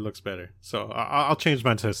them that. It looks better. So I'll change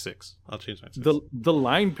mine to a 6. I'll change mine to a 6. The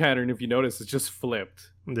line pattern, if you notice, is just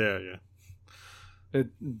flipped. Yeah.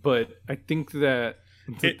 But I think that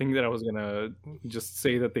the thing that I was gonna just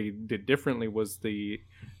say that they did differently was the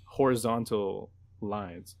horizontal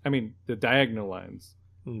lines. I mean, the diagonal lines.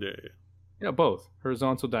 Yeah, both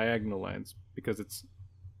horizontal, diagonal lines, because it's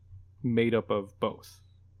made up of both.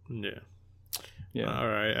 Yeah. Yeah. All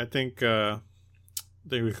right. I think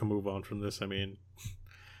we can move on from this. I mean,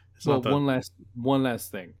 one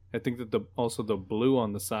last thing. I think that the blue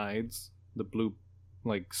on the sides, the blue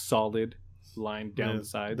like solid line down the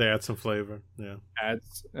sides, they add some flavor. Yeah,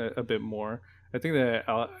 adds a bit more. I think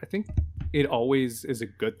it always is a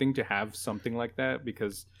good thing to have something like that,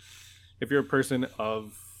 because if you're a person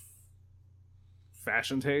of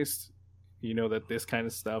fashion taste, you know that this kind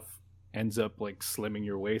of stuff ends up like slimming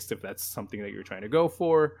your waist if that's something that you're trying to go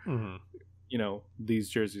for. These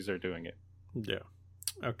jerseys are doing it. Yeah.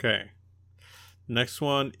 Okay. Next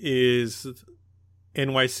one is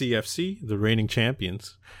NYCFC, the reigning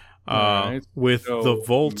champions. Right. With the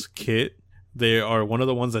Volt kit, they are one of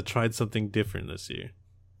the ones that tried something different this year.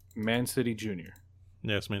 Man City Junior.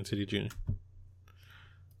 Yes, Man City Junior.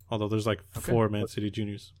 Although there's like 4 Man City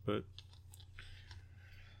Juniors, but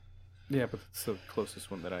yeah, but it's the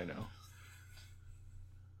closest one that I know.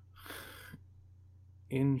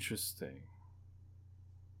 Interesting.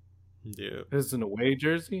 Yeah. This is an away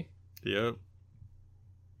jersey? Yep.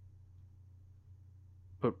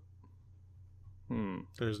 But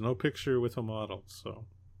there's no picture with a model, so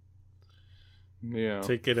yeah,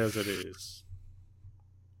 take it as it is.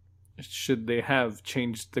 Should they have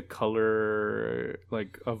changed the color,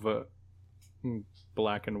 like, of a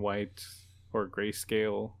black and white or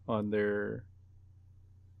grayscale on their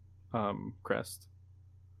crest?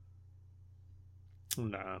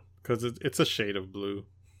 Nah, because it's a shade of blue.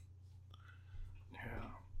 Yeah.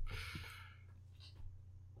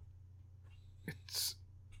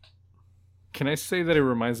 Can I say that it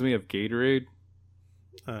reminds me of Gatorade?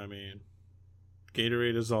 I mean,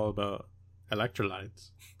 Gatorade is all about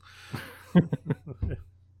electrolytes.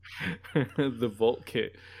 The Volt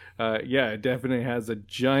kit. Yeah, it definitely has a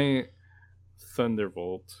giant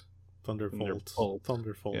Thunderbolt. Thunderbolt.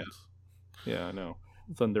 Yeah, I know.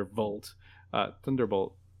 Thunderbolt.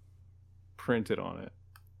 Thunderbolt printed on it.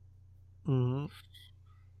 Mm-hmm.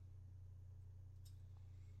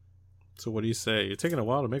 So what do you say? You're taking a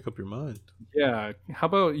while to make up your mind. Yeah. How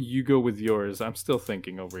about you go with yours? I'm still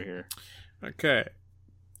thinking over here. Okay.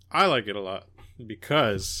 I like it a lot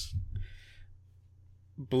because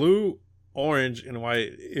blue, orange, and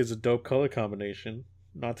white is a dope color combination,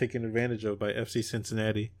 not taken advantage of by FC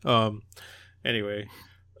Cincinnati. Anyway.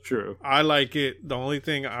 True. I like it. The only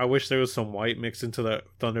thing, I wish there was some white mixed into that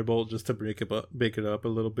Thunderbolt just to break it up a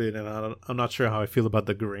little bit. And I'm not sure how I feel about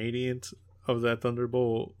the gradient of that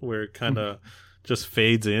Thunderbolt, where it kind of just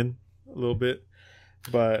fades in a little bit.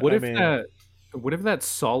 But what if that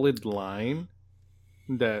solid line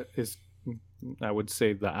that is, I would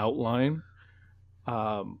say, the outline.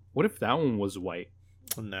 What if that one was white?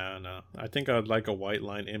 No. I think I'd like a white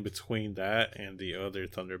line in between that and the other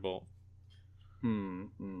Thunderbolt.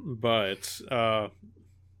 But I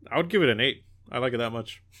would give it an 8. I like it that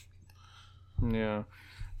much. Yeah.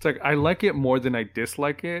 It's like I like it more than I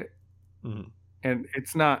dislike it. And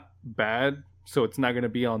it's not bad, so it's not going to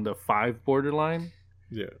be on the 5 borderline.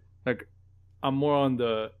 Yeah. Like I'm more on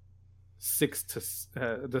the 7 to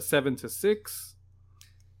 6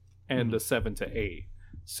 and the 7 to 8.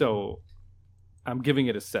 So I'm giving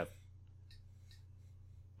it a 7.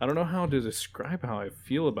 I don't know how to describe how I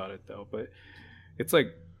feel about it though, but it's like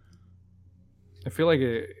I feel like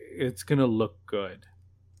it's gonna look good.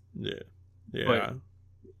 Yeah. But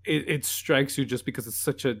it strikes you just because it's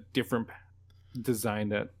such a different design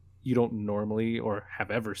that you don't normally or have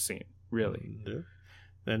ever seen, really. Yeah.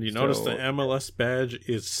 And you notice the MLS badge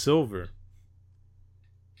is silver.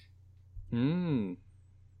 I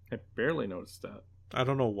barely noticed that. I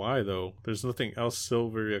don't know why though. There's nothing else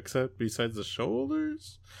silver except besides the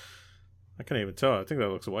shoulders. I can't even tell. I think that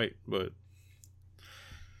looks white, but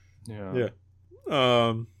yeah.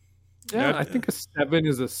 I think a 7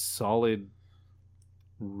 is a solid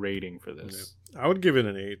rating for this. Yeah. I would give it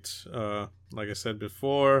an 8. Like I said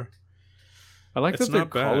before, I like that their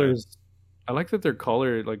colors. I like that their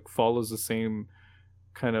color like follows the same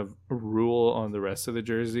kind of rule on the rest of the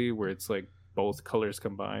jersey, where it's like both colors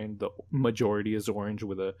combined. The majority is orange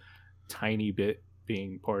with a tiny bit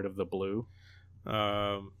being part of the blue.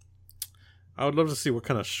 I would love to see what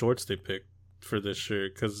kind of shorts they pick for this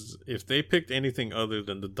shirt, because if they picked anything other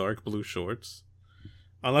than the dark blue shorts,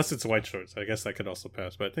 unless it's white shorts, I guess that could also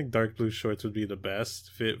pass, but I think dark blue shorts would be the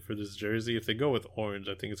best fit for this jersey. If they go with orange,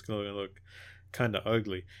 I think it's going to look kind of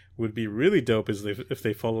ugly. Would be really dope is if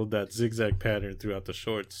they followed that zigzag pattern throughout the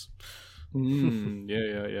shorts.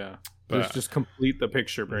 Yeah. But just complete the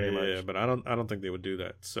picture pretty much. Yeah, but I don't think they would do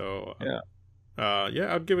that. So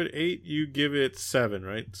I'd give it 8. You give it 7,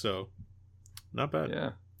 right? So not bad.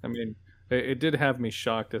 Yeah, I mean, it did have me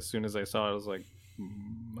shocked as soon as I saw it. I was like,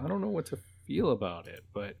 I don't know what to feel about it.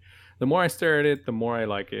 But the more I stare at it, the more I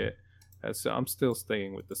like it. So I'm still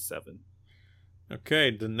staying with the 7.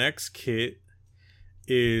 Okay, the next kit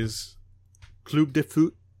is Club de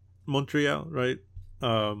Foot Montreal, right?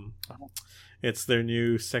 It's their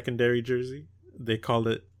new secondary jersey. They call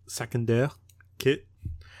it Secondaire kit.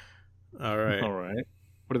 All right.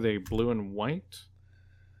 What are they, blue and white?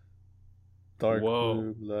 Dark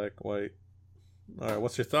blue, black, white. All right,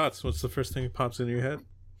 what's your thoughts? What's the first thing that pops into your head?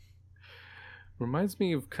 Reminds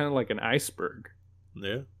me of kind of like an iceberg.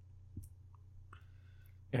 Yeah.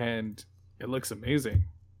 And it looks amazing.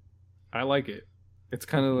 I like it. It's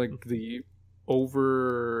kind of like the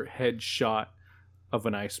overhead shot of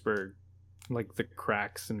an iceberg, like the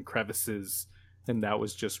cracks and crevices, and that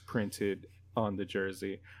was just printed on the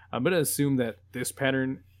jersey. I'm going to assume that this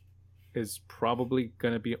pattern is probably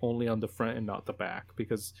going to be only on the front and not the back,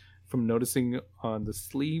 because from noticing on the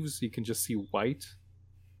sleeves, you can just see white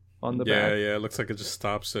on the back. Yeah, it looks like it just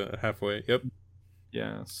stops halfway. Yep.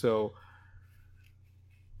 Yeah, so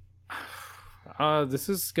this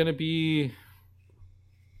is going to be...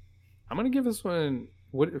 I'm going to give this one...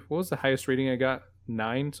 What was the highest rating I got?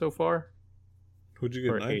 9 so far? Who'd you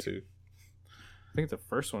give 9 to? I think the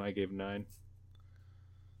first one I gave 9.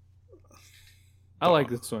 I like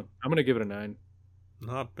this one. I'm going to give it a 9.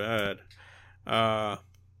 Not bad.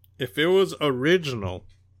 If it was original,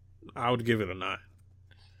 I would give it a 9.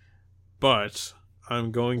 But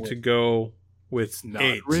I'm going to go with not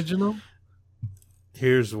 8. Original?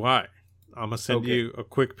 Here's why. I'm going to send you a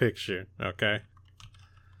quick picture, okay?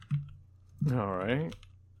 All right.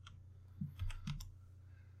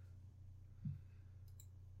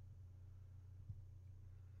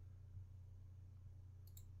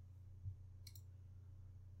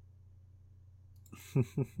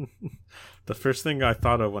 The first thing I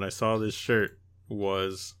thought of when I saw this shirt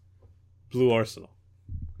was Blue Arsenal.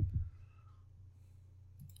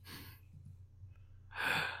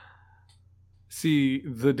 See,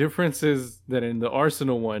 the difference is that in the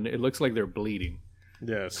Arsenal one, it looks like they're bleeding.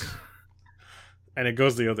 Yes. And it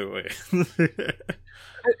goes the other way.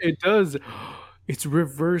 It does. It's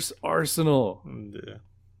reverse Arsenal. Yeah.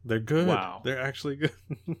 They're good. Wow. They're actually good.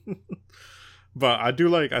 But I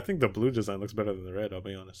think the blue design looks better than the red, I'll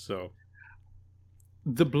be honest. So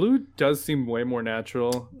the blue does seem way more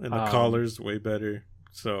natural. And the collar's way better.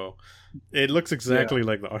 So it looks exactly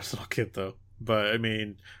like the Arsenal kit though. But I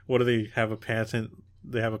mean, what do they have a patent?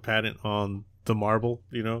 They have a patent on the marble,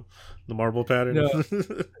 the marble pattern. No.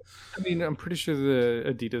 I mean, I'm pretty sure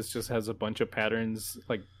the Adidas just has a bunch of patterns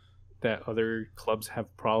like that other clubs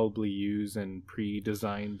have probably used and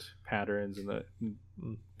pre-designed patterns, and that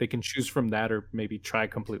they can choose from that or maybe try a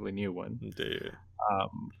completely new one. Yeah.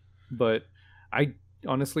 But I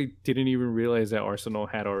honestly didn't even realize that Arsenal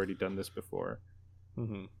had already done this before.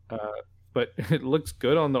 Mm-hmm. But it looks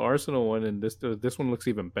good on the Arsenal one, and this one looks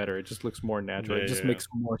even better. It just looks more natural. It just makes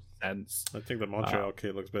more sense. I think the Montreal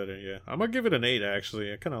kit looks better. Yeah, I'm gonna give it an 8.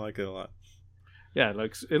 Actually, I kind of like it a lot. Yeah, it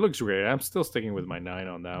looks great. I'm still sticking with my 9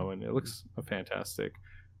 on that one. It looks fantastic.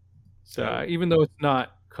 So even though it's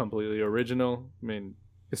not completely original, I mean,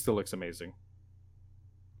 it still looks amazing.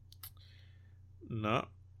 Not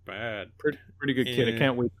bad. Pretty good kit. I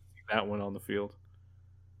can't wait to see that one on the field.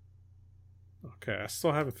 Okay, I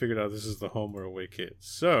still haven't figured out this is the home or away kit.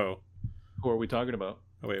 So, who are we talking about?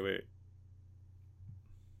 Oh, wait.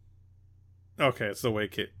 Okay, it's the away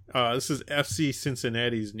kit. This is FC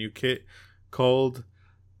Cincinnati's new kit called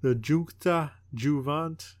the Junkta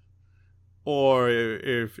Juvent, or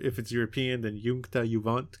if it's European, then Junkta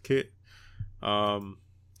Juvent kit.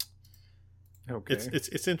 Okay,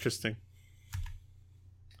 it's interesting.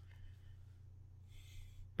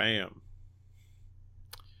 Bam.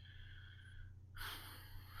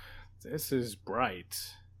 This is bright.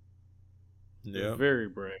 Yeah, very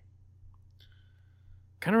bright.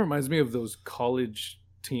 Kind of reminds me of those college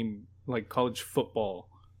football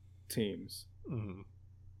teams. Mm-hmm.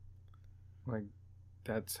 Like,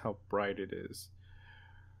 that's how bright it is.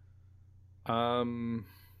 I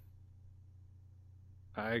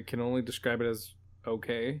can only describe it as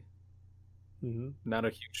okay. Mm-hmm. Not a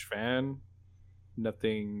huge fan.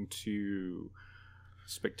 Nothing too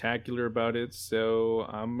spectacular about it, so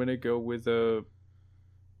I'm gonna go with a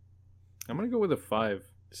 5.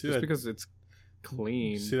 Because it's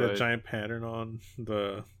clean. See that giant pattern on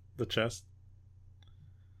the chest?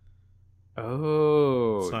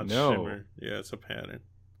 Oh, it's not shimmer. Yeah, it's a pattern.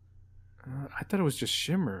 I thought it was just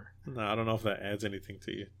shimmer. No, I don't know if that adds anything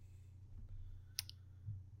to you.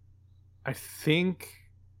 I think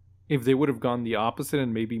if they would have gone the opposite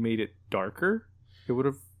and maybe made it darker, it would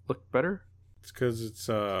have looked better. It's because it's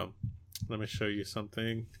let me show you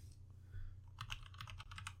something.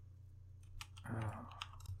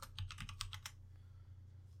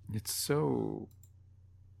 It's so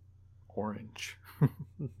orange.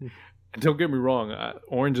 Don't get me wrong,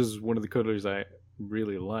 orange is one of the colors I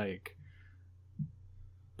really like.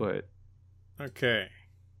 But okay.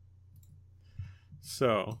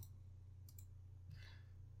 So,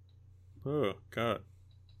 oh god.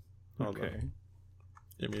 Hold on.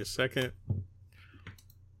 Give me a second.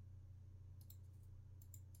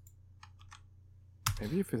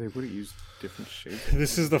 Maybe if they would have used different shades.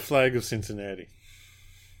 This is the flag of Cincinnati.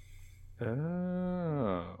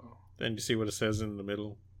 Oh. Then you see what it says in the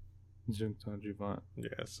middle? Junkta Juvent.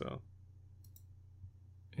 Yeah, so.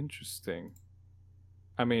 Interesting.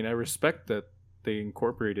 I mean, I respect that they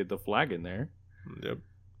incorporated the flag in there. Yep.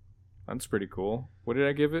 That's pretty cool. What did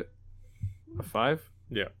I give it? A 5?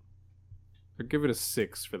 Yeah. I'd give it a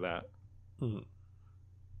 6 for that.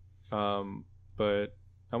 Mm-hmm. But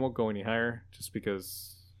I won't go any higher just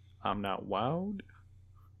because I'm not wowed.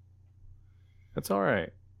 That's all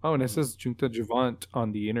right. Oh, and it says Junkta Juvent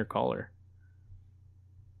on the inner collar.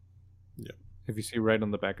 Yeah. If you see right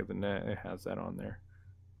on the back of the net, it has that on there.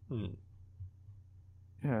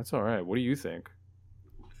 Yeah, that's all right. What do you think?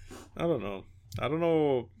 I don't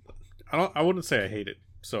know. I wouldn't say I hate it,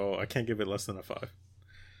 so I can't give it less than a 5.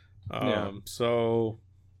 So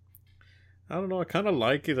I don't know. I kind of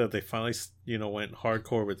like it that they finally, went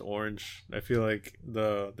hardcore with orange. I feel like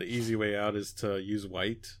the easy way out is to use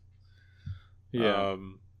white. Yeah.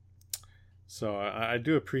 So I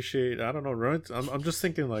do appreciate. I don't know. I'm just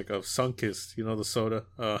thinking like of Sunkist, the soda.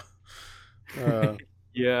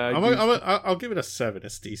 Yeah. I'll give it a 7.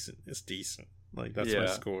 It's decent. Like that's my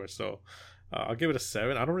score. So I'll give it a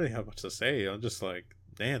 7. I don't really have much to say. I'm just like,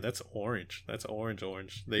 damn, that's orange. That's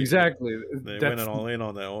orange. Exactly. They went all in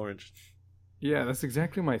on that orange. Yeah, that's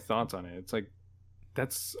exactly my thoughts on it. It's like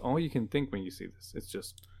that's all you can think when you see this. It's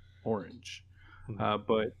just orange. Mm-hmm.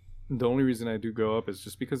 But the only reason I do go up is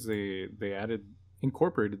just because they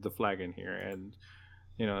incorporated the flag in here, and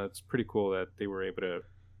it's pretty cool that they were able to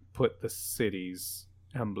put the city's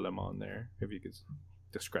emblem on there, if you could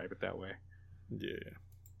describe it that way. Yeah.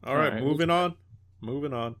 All right, moving on.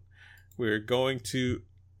 We're going to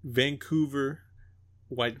Vancouver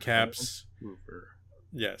Whitecaps. Vancouver.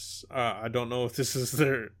 Yes. I don't know if this is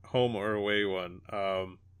their home or away one. All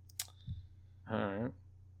right.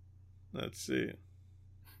 Let's see.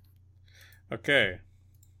 Okay.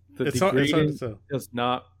 The degrading does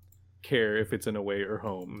not care if it's an away or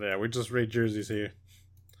home. Yeah, we just rate jerseys here.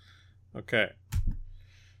 Okay.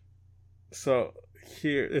 So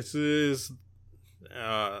here this is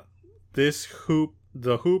the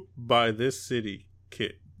hoop by this city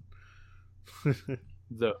kit.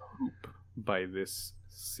 The hoop by this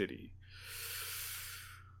city.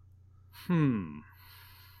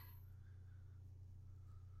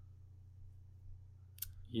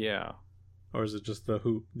 Yeah. Or is it just the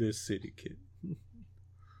hoop this city kit?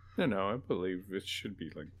 No, I believe it should be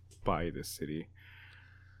like by the city.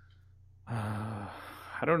 I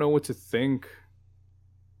don't know what to think.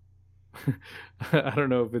 I don't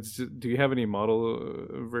know if it's just, do you have any model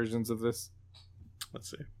versions of this?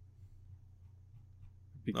 Let's see.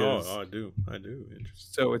 Because I do. Interesting.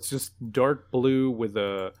 So it's just dark blue with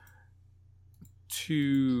a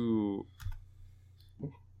 2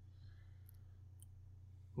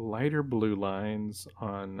 lighter blue lines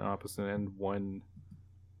on opposite end. 1.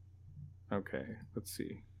 Okay, let's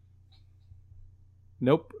see.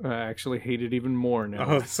 Nope, I actually hate it even more now.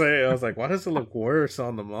 I was like, why does it look worse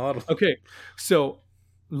on the model? Okay, so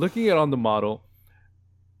looking at on the model,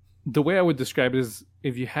 the way I would describe it is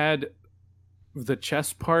if you had the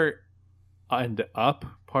chest part and up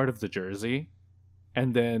part of the jersey,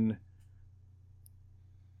 and then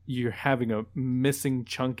you're having a missing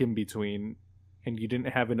chunk in between, and you didn't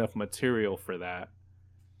have enough material for that,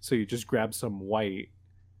 so you just grabbed some white,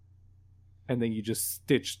 and then you just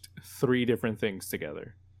stitched 3 different things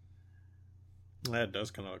together. That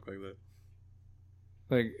does kind of look like that.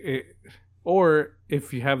 Like it, or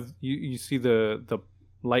if you have you see the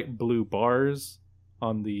light blue bars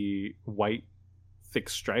on the white thick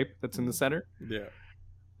stripe that's in the center. Yeah.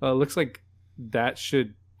 Looks like that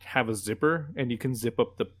should have a zipper, and you can zip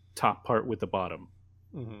up the top part with the bottom.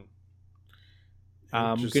 Mm-hmm.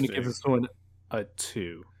 I'm going to give this one a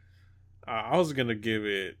 2. I was going to give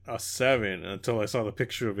it a 7 until I saw the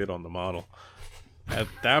picture of it on the model. At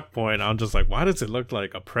that point, I'm just like, why does it look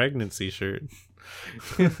like a pregnancy shirt?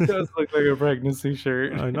 It does look like a pregnancy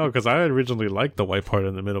shirt. I know, because I originally liked the white part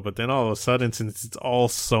in the middle, but then all of a sudden, since it's all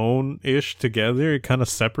sewn-ish together, it kind of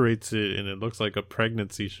separates it, and it looks like a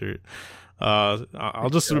pregnancy shirt. I'll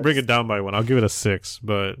just bring it down by 1. I'll give it a 6,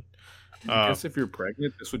 but... I guess if you're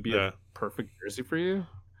pregnant, this would be a perfect jersey for you.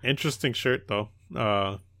 Interesting shirt, though.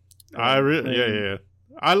 Yeah. I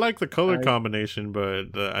like the color combination,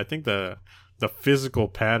 but I think the physical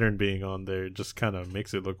pattern being on there just kind of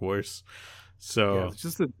makes it look worse. So it's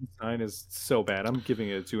just the design is so bad. I'm giving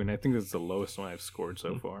it a 2, and I think it's the lowest one I've scored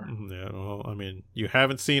so far. Yeah, well, I mean, you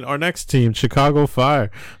haven't seen our next team, Chicago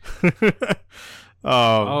Fire.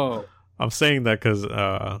 I'm saying that because,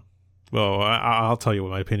 I'll tell you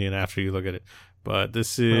my opinion after you look at it. But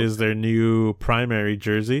this is their new primary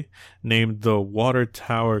jersey named the Water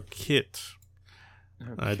Tower Kit.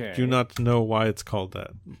 Okay. I do not know why it's called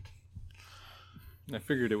that. I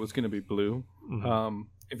figured it was going to be blue. Mm-hmm.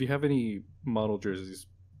 If you have any model jerseys,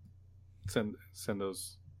 send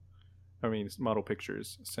those. I mean, model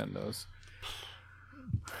pictures, send those.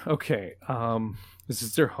 Okay. This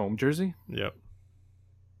is their home jersey? Yep.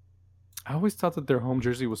 I always thought that their home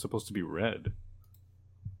jersey was supposed to be red.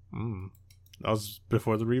 That was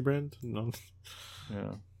before the rebrand? No.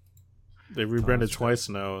 Yeah. They rebranded twice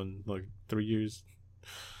now in like 3 years.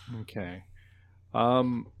 Okay.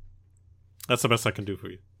 That's the best I can do for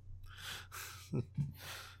you.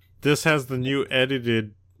 This has the new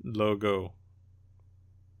edited logo.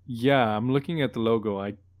 Yeah, I'm looking at the logo.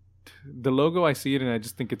 I see it and I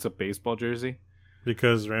just think it's a baseball jersey.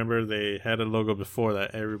 Because remember, they had a logo before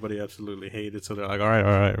that everybody absolutely hated. So they're like, all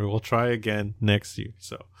right, we'll try again next year.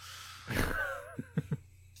 So,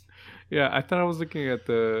 yeah, I thought I was looking at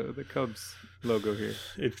the Cubs logo here.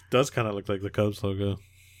 It does kind of look like the Cubs logo.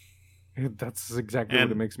 That's exactly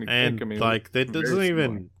what it makes me think. I mean, like, it doesn't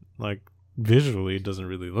even, like, visually, it doesn't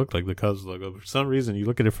really look like the Cubs logo. But for some reason, you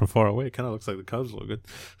look at it from far away, it kind of looks like the Cubs logo.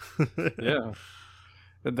 Yeah.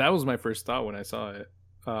 That was my first thought when I saw it.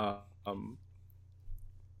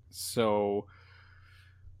 So,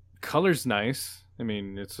 color's nice. I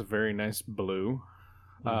mean, it's a very nice blue.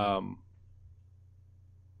 There's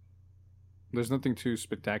nothing too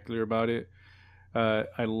spectacular about it.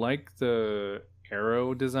 I like the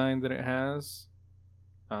arrow design that it has.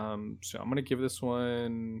 So I'm going to give this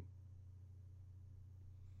one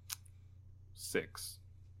 6.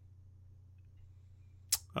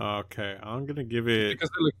 Okay, I'm going to give it... Because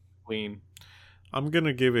it looks clean. I'm going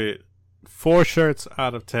to give it 4 shirts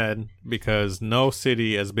out of 10 because no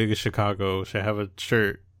city as big as Chicago should have a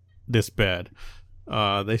shirt this bad.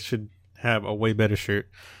 They should have a way better shirt.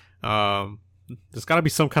 There's got to be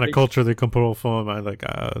some kind of culture they can pull from.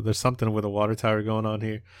 There's something with a water tower going on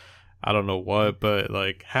here. I don't know what, but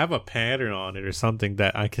like have a pattern on it or something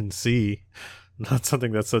that I can see. not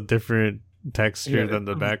something that's a different texture than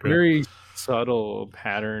the background. Very subtle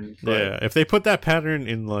pattern. But yeah, if they put that pattern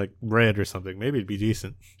in like red or something, maybe it'd be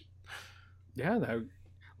decent. Yeah, that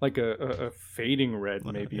like a fading red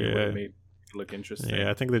maybe it would make it look interesting. Yeah,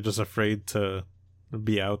 I think they're just afraid to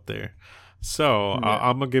be out there. So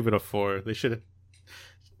I'm gonna give it a 4. They should,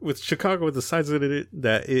 with Chicago with the size that it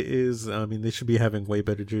is. I mean, they should be having way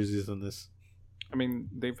better jerseys than this. I mean,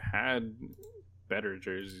 they've had better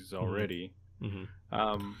jerseys already.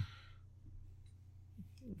 Mm-hmm.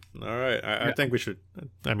 All right, I think we should.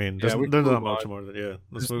 I mean, there's not much more.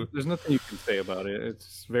 There's nothing you can say about it.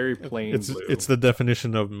 It's very plain blue. It's the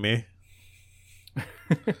definition of meh.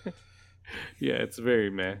 Yeah, it's very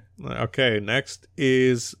meh. Okay, next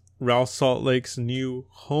is Real Salt Lake's new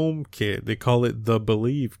home kit. They call it the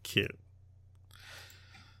Believe kit.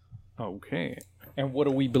 Okay, and what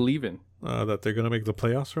do we believe in? That they're gonna make the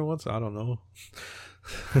playoffs for once. I don't know.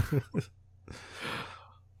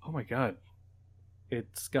 Oh my god.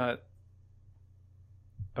 It's got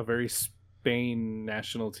a very Spain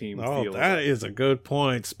national team feel. Oh, that is a good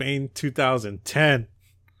point. Spain 2010.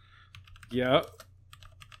 Yeah.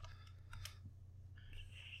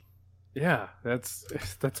 Yeah, that's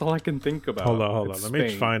all I can think about. Hold on. Let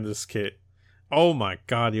me find this kit. Oh my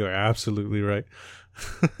god, you are absolutely right.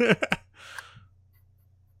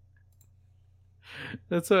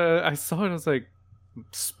 I saw it, I was like,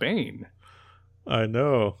 Spain. I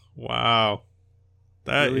know. Wow.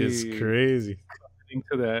 That really is crazy.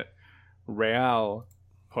 Into that Real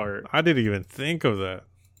part. I didn't even think of that.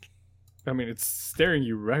 I mean, it's staring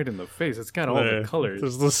you right in the face. It's got all the colors.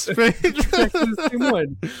 There's the Spain. The same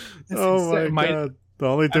one. Oh my god. The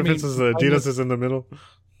only difference is the Adidas is in the middle.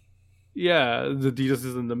 Yeah, the Adidas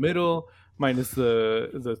is in the middle, minus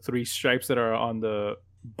the 3 stripes that are on the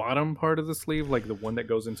bottom part of the sleeve, like the one that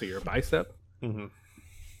goes into your bicep. Mm-hmm.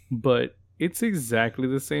 But it's exactly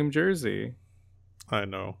the same jersey. I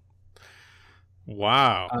know.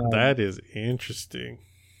 Wow, that is interesting.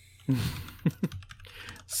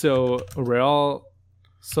 So Real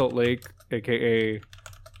Salt Lake, aka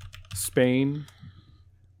Spain,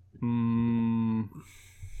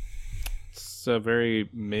 it's a very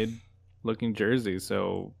mid-looking jersey.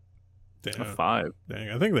 So a 5. Dang,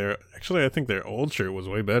 I think their old shirt was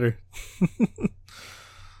way better.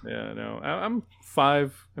 Yeah, no, I'm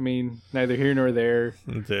 5. I mean, neither here nor there.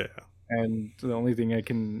 Yeah. And the only thing I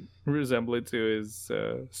can resemble it to is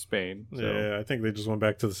Spain. So. Yeah, I think they just went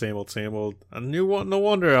back to the same old. No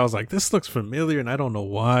wonder I was like, this looks familiar, and I don't know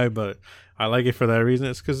why, but I like it for that reason.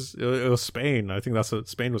 It's because it was Spain. I think that's what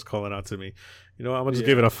Spain was calling out to me. You know, I'm gonna just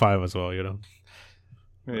give it a 5 as well. You know.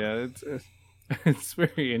 Yeah, it's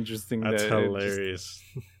very interesting. That's hilarious.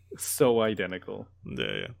 So identical.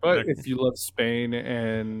 Yeah. But if you love Spain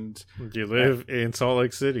and you live in Salt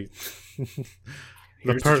Lake City.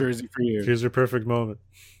 Here's the jersey for you. Here's your perfect moment.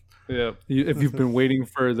 Yeah. If you've been waiting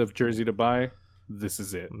for the jersey to buy, this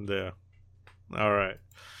is it. Yeah. All right.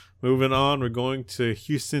 Moving on, we're going to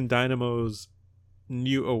Houston Dynamo's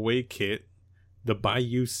new away kit, the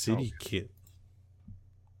Bayou City kit.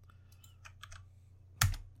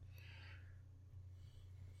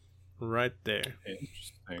 Right there.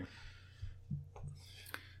 Interesting.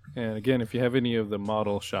 And again, if you have any of the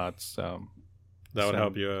model shots, that would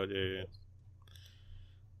help you out. Yeah.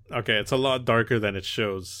 Okay, it's a lot darker than it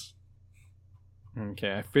shows.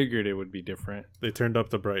 Okay, I figured it would be different. They turned up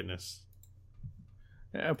the brightness.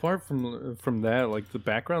 Yeah, apart from that, like the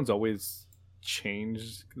background's always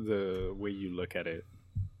changed the way you look at it.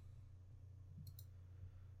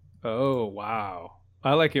 Oh, wow.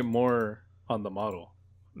 I like it more on the model.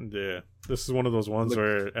 Yeah, this is one of those ones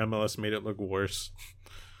where MLS made it look worse.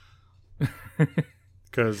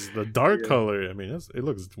 Because the dark color, I mean, it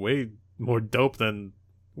looks way more dope than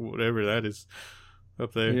whatever that is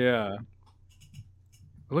up there. Yeah.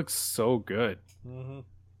 It looks so good. Mm-hmm.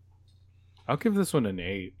 I'll give this one an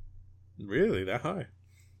 8. Really? That high?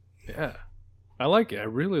 Yeah. I like it. I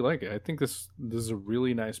really like it. I think this is a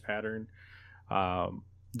really nice pattern.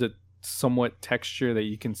 The somewhat texture that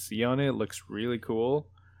you can see on it looks really cool.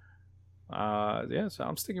 Yeah, so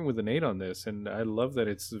I'm sticking with an 8 on this, and I love that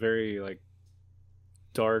it's very like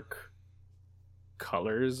dark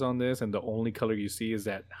colors on this, and the only color you see is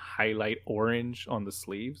that highlight orange on the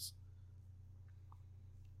sleeves.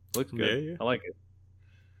 Looks good. Yeah. I like it.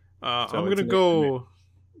 I'm gonna go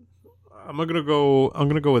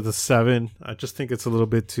with a 7. I just think it's a little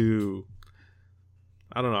bit too,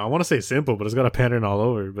 I don't know, I want to say simple, but it's got a pattern all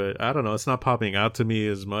over, but I don't know, it's not popping out to me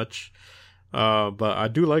as much. But I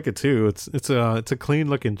do like it too. It's a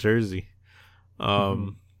clean looking jersey.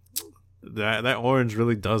 That orange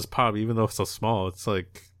really does pop, even though it's so small. It's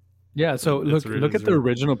like Yeah, so look at the really,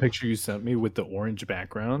 original picture you sent me with the orange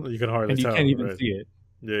background, you can hardly and you tell, can't even right? see it.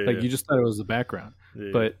 Yeah, Like yeah, you just thought it was the background,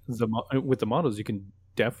 yeah. but with the models, you can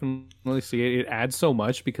definitely see it. It adds so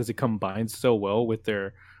much because it combines so well with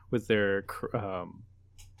their what's it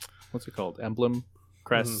called, emblem,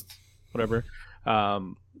 crest, whatever.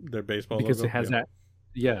 Their baseball Because logo. it has that,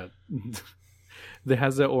 yeah, it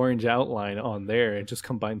has that orange outline on there. It just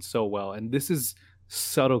combines so well, and this is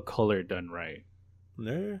subtle color done right.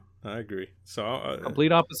 Yeah, I agree. So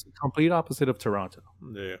Complete opposite of Toronto.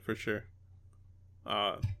 yeah, for sure.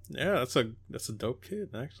 Yeah, that's a dope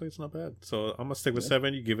kid. Actually, it's not bad. So I'm gonna stick with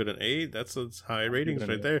 7. You give it an 8. That's high ratings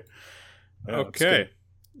right there. Yeah, Okay.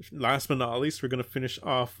 Last but not least, we're gonna finish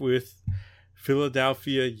off with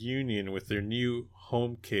Philadelphia Union with their new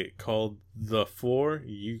home kit called the For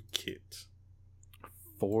You kit.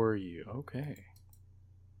 For you, okay.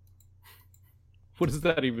 What does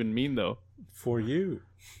that even mean, though? For you,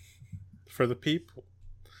 for the people.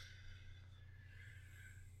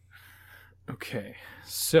 Okay,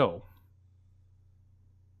 so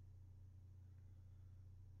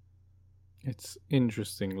it's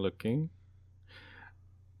interesting looking.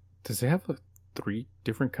 Does it have 3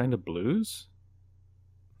 different kind of blues?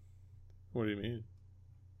 What do you mean?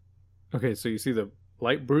 Okay, so you see the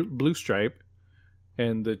light blue stripe,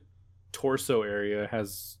 and the torso area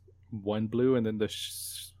has one blue, and then the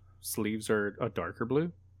sleeves are a darker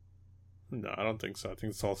blue. No, I don't think so. I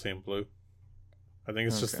think it's all same blue. I think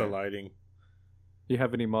it's just the lighting. You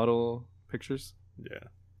have any model pictures? Yeah.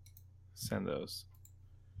 Send those.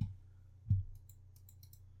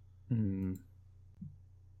 Hmm.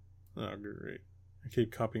 Oh, great. I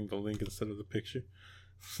keep copying the link instead of the picture.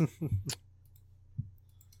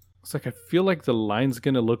 It's like I feel like the line's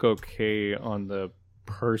gonna look okay on the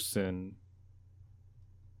person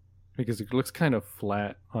because it looks kind of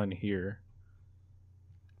flat on here.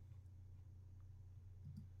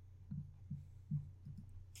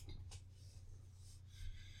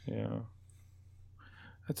 Yeah,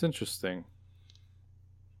 that's interesting.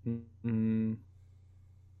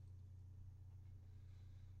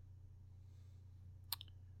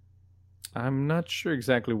 I'm not sure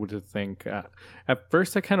exactly what to think. At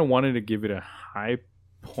first, I kind of wanted to give it a high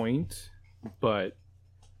point, but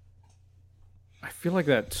I feel like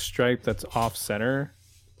that stripe that's off center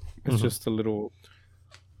is just a little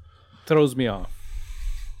throws me off.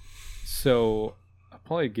 So I'll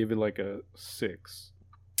probably give it like a 6.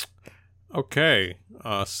 Okay,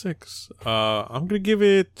 6. I'm gonna give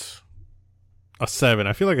it a 7.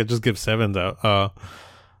 I feel like I just give 7s out.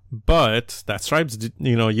 But that stripe's,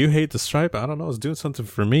 you hate the stripe. I don't know, it's doing something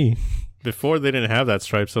for me. Before they didn't have that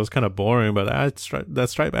stripe, so it's kind of boring. But that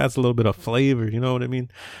stripe adds a little bit of flavor. You know what I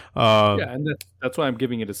mean? Yeah, and that's why I'm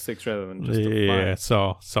giving it a 6 rather than just a 5. Yeah,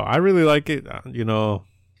 so I really like it. You know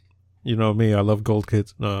me, I love gold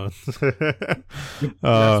kits. That's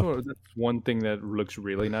one thing that looks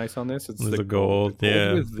really nice on this. It's the gold. The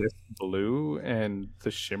gold with this blue and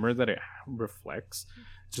the shimmer that it reflects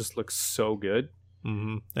just looks so good.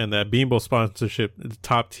 Mm-hmm. And that Bimbo sponsorship, the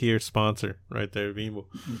top tier sponsor right there, Bimbo.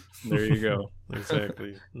 There you go.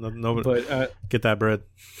 Exactly. Nobody, but get that bread.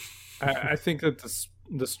 I think that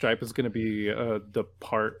the stripe is going to be the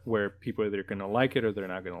part where people either going to like it or they're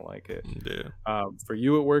not going to like it. Yeah. For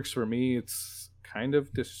you, it works. For me, it's kind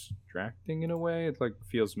of distracting in a way. It like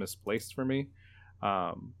feels misplaced for me.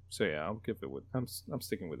 So yeah, I'll give it. I'm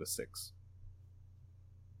sticking with a 6.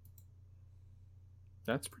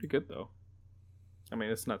 That's pretty good though. I mean,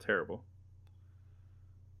 it's not terrible.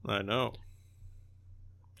 I know.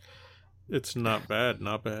 It's not bad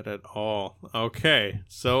at all. Okay,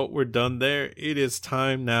 so we're done there. It is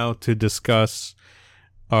time now to discuss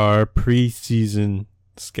our preseason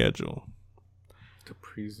schedule.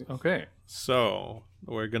 Okay. So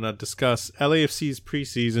we're gonna discuss LAFC's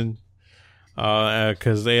preseason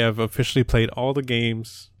because they have officially played all the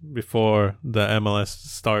games before the MLS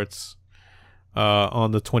starts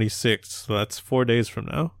on the 26th. So that's 4 days from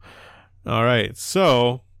now. All right,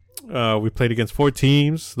 so we played against 4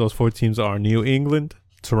 teams. Those 4 teams are New England,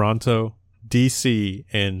 Toronto, DC,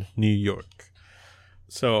 and New York.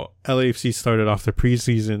 So LAFC started off the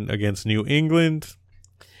preseason against New England,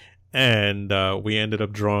 and we ended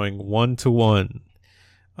up drawing 1-1.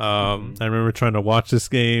 I remember trying to watch this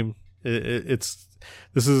game.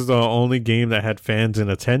 This is the only game that had fans in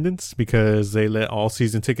attendance because they let all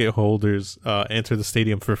season ticket holders enter the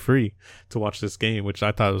stadium for free to watch this game, which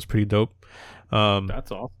I thought was pretty dope.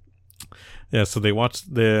 That's awesome. Yeah, so they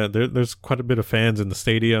watched there's quite a bit of fans in the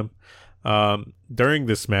stadium. During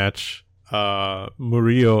this match,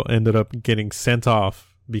 Murillo ended up getting sent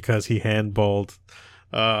off because he handballed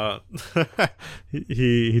Uh,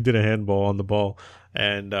 he did a handball on the ball,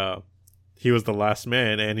 and he was the last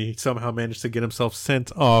man, and he somehow managed to get himself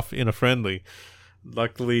sent off in a friendly.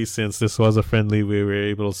 Luckily, since this was a friendly, we were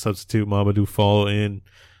able to substitute Mamadou Fall in.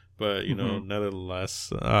 But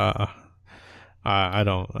nevertheless, I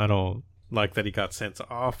don't like that he got sent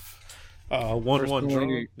off. 1-1 draw.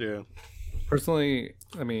 Yeah. Personally,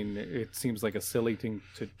 I mean, it seems like a silly thing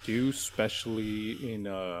to do, especially in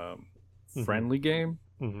a friendly game.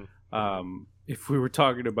 If we were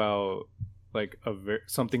talking about like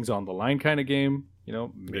something's on the line kind of game,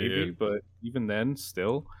 maybe. Yeah. But even then,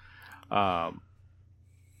 still.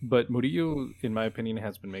 But Murillo, in my opinion,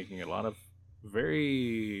 has been making a lot of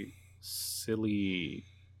very silly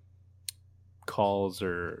calls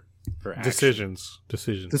or decisions.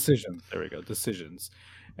 There we go. Decisions.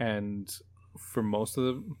 And for most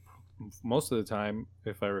of the time,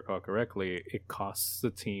 if I recall correctly, it costs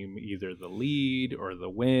the team either the lead or the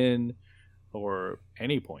win or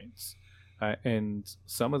any points. And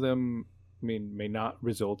some of them, may not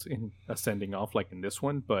result in a sending off like in this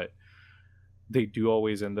one, but they do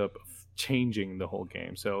always end up changing the whole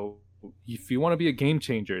game. So if you want to be a game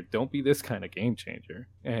changer, don't be this kind of game changer.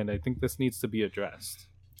 And I think this needs to be addressed.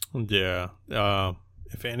 Yeah.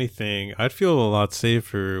 If anything, I'd feel a lot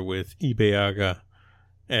safer with Ibeaga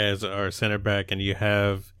as our center back, and you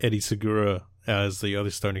have Eddie Segura as the other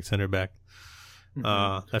starting center back.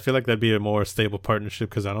 I feel like that'd be a more stable partnership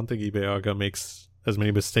because I don't think Ibeaga makes as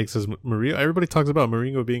many mistakes as Murillo. Everybody talks about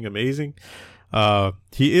Murillo being amazing.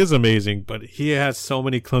 He is amazing, but he has so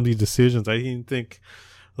many clumsy decisions. I didn't think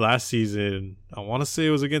last season, I want to say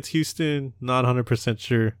it was against Houston, not 100%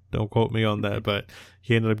 sure, don't quote me on that, but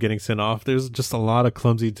he ended up getting sent off. There's just a lot of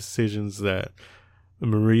clumsy decisions that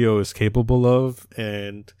Murillo is capable of,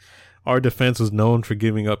 and our defense was known for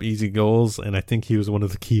giving up easy goals, and I think he was one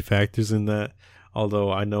of the key factors in that,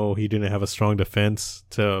 although I know he didn't have a strong defense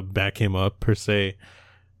to back him up per se,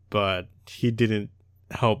 but he didn't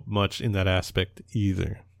help much in that aspect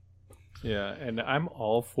either. Yeah, and I'm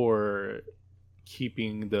all for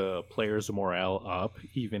keeping the players' morale up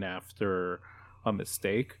even after a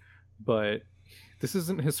mistake, but this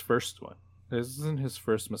isn't his first one. This isn't his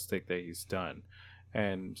first mistake that he's done,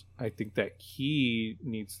 and I think that he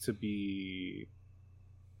needs to be,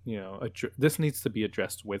 this needs to be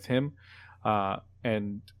addressed with him,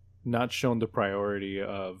 and not shown the priority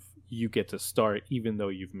of you get to start even though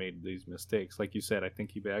you've made these mistakes. Like you said, I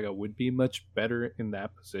think Ibeaga would be much better in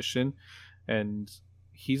that position, and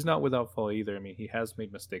he's not without fault either. I mean, he has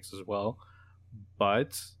made mistakes as well,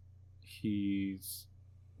 but he's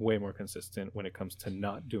way more consistent when it comes to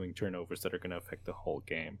not doing turnovers that are going to affect the whole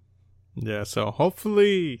game. Yeah, so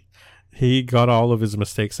hopefully he got all of his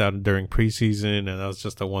mistakes out during preseason, and that was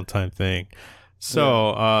just a one-time thing.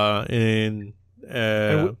 So,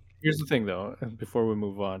 here's the thing, though, before we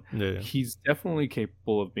move on. He's definitely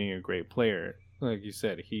capable of being a great player. Like you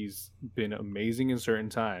said, he's been amazing in certain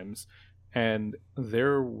times, and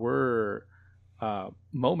there were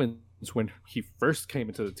moments when he first came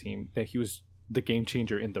into the team that he was the game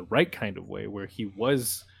changer in the right kind of way, where he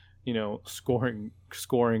was,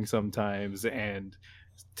 scoring sometimes and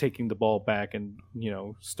taking the ball back and,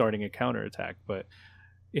 starting a counterattack. But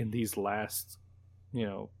in these last,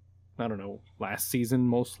 last season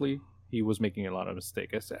mostly, he was making a lot of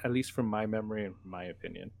mistakes, at least from my memory and from my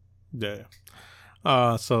opinion. Yeah.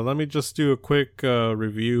 So let me just do a quick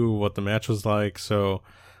review of what the match was like. So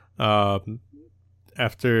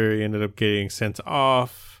after he ended up getting sent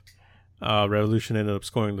off, Revolution ended up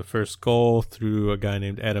scoring the first goal through a guy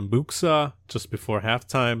named Adam Buxa just before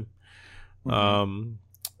halftime.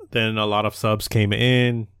 Then a lot of subs came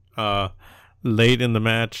in. Late in the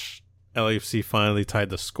match, LAFC finally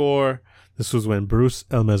tied the score. This was when Bruce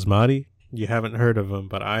El Mesmari, you haven't heard of him,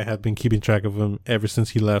 but I have been keeping track of him ever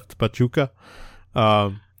since he left Pachuca.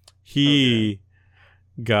 He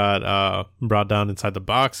got brought down inside the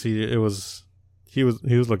box. He was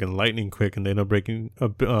looking lightning quick, and they ended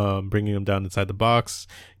up bringing him down inside the box,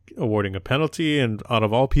 awarding a penalty. And out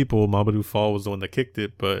of all people, Mamadou Fall was the one that kicked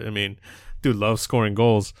it. But I mean, dude loves scoring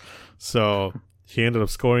goals, so he ended up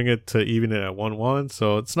scoring it to even it at 1-1.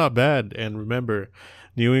 So it's not bad. And remember,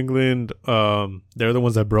 New England, they're the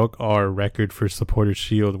ones that broke our record for Supporters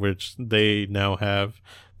Shield, which they now have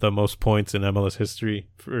the most points in MLS history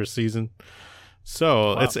for a season.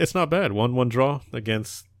 So wow. It's not bad. 1-1 draw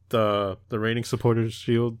against the reigning Supporters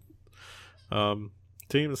Shield team.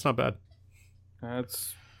 It's not bad.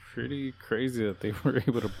 That's pretty crazy that they were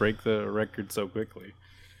able to break the record so quickly.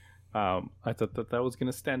 I thought that was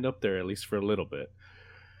going to stand up there at least for a little bit.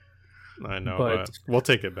 I know, but we'll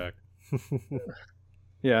take it back.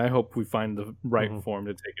 Yeah, I hope we find the right form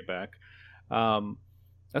to take it back.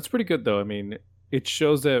 That's pretty good, though. I mean, it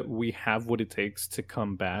shows that we have what it takes to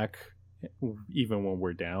come back, even when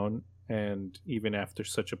we're down, and even after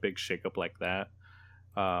such a big shakeup like that.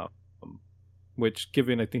 Um, which,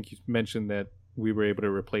 given, I think you mentioned that we were able to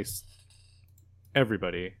replace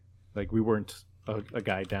everybody, like we weren't a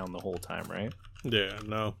guy down the whole time, right? Yeah,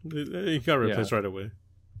 no, he got replaced right away.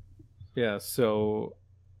 Yeah, so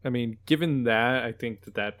I mean, given that, I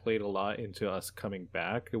think that played a lot into us coming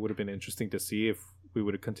back. It would have been interesting to see if we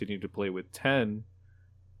would have continued to play with 10,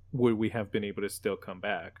 would we have been able to still come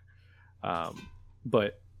back?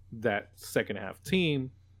 But that second half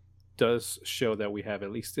team does show that we have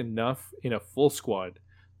at least enough in a full squad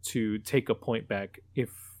to take a point back if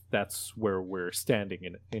that's where we're standing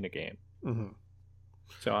in a game. Mm-hmm.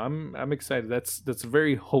 So I'm excited. That's a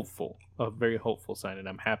very hopeful sign, and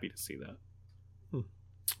I'm happy to see that.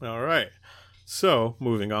 All right. So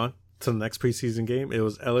moving on to the next preseason game, it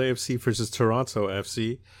was LAFC versus Toronto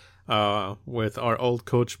FC, with our old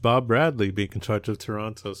coach Bob Bradley being in charge of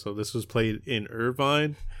Toronto. So this was played in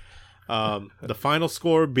Irvine. The final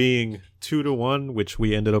score being 2-1, which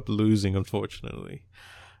we ended up losing, unfortunately.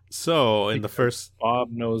 So in the first, Bob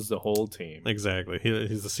knows the whole team. Exactly,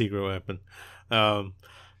 he's the secret weapon.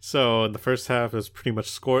 So in the first half, it was pretty much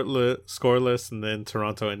scoreless, and then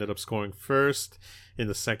Toronto ended up scoring first in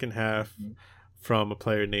the second half from a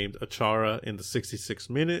player named Achara in the 66th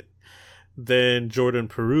minute. Then Jordan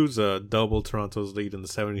Perusa doubled Toronto's lead in the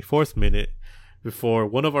 74th minute before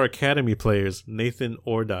one of our academy players, Nathan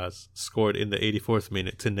Ordaz, scored in the 84th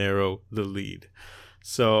minute to narrow the lead.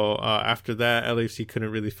 So after that, LAFC couldn't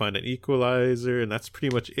really find an equalizer, and that's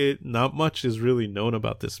pretty much it. Not much is really known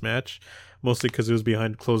about this match, mostly because it was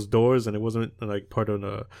behind closed doors and it wasn't like part of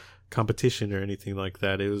a competition or anything like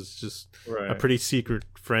that. It was just a pretty secret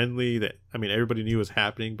friendly that, I mean, everybody knew was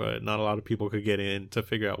happening, but not a lot of people could get in to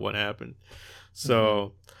figure out what happened.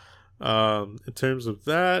 So in terms of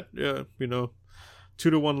that,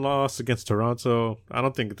 2-1 loss against Toronto. I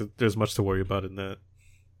don't think that there's much to worry about in that.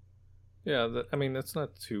 Yeah, I mean, that's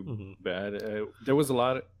not too bad. There was a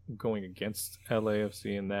lot going against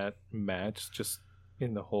LAFC in that match, just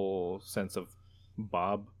in the whole sense of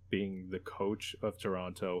Bob being the coach of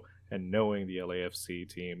Toronto and knowing the LAFC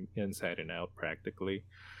team inside and out practically,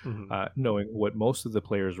 knowing what most of the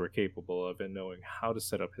players were capable of and knowing how to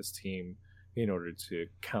set up his team in order to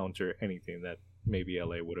counter anything that maybe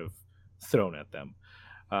LA would have thrown at them.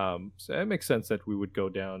 So it makes sense that we would go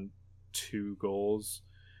down 2 goals.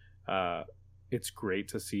 It's great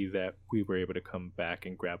to see that we were able to come back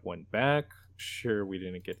and grab one back. Sure, we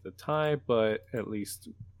didn't get the tie, but at least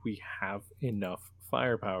we have enough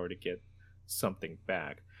firepower to get something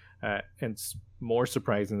back. And it's more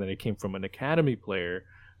surprising that it came from an academy player,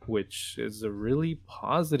 which is a really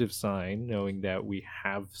positive sign, knowing that we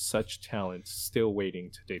have such talent still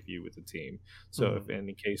waiting to debut with the team. So if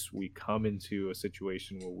in case we come into a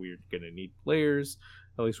situation where we're going to need players,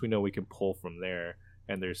 at least we know we can pull from there.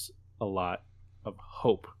 And there's a lot of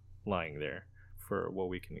hope lying there for what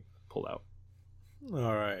we can pull out.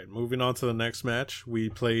 All right, moving on to the next match. We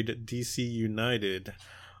played DC United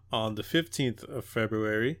on the 15th of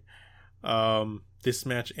February. This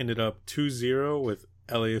match ended up 2-0 with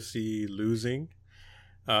LAFC losing.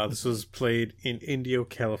 This was played in Indio,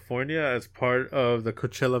 California as part of the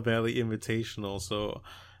Coachella Valley Invitational. So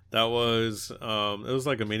that was, it was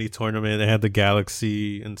like a mini tournament. They had the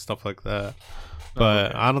Galaxy and stuff like that.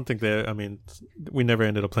 But I don't think we never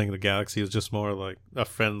ended up playing the Galaxy. It was just more like a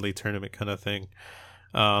friendly tournament kind of thing.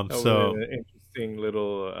 So an interesting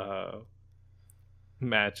little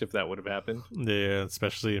match if that would have happened. Yeah,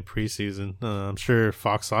 especially in preseason. I'm sure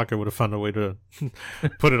Fox Soccer would have found a way to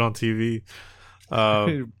put it on TV.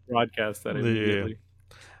 Broadcast that immediately.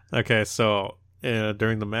 Yeah. Okay, so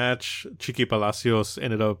during the match, Chiqui Palacios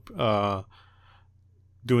ended up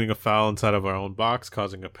doing a foul inside of our own box,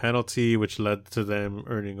 causing a penalty, which led to them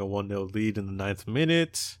earning a 1-0 lead in the 9th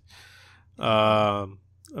minute.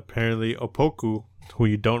 Apparently, Opoku, who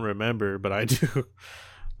you don't remember, but I do,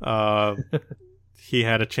 he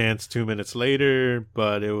had a chance 2 minutes later,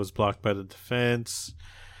 but it was blocked by the defense.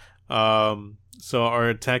 So our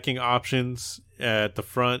attacking options at the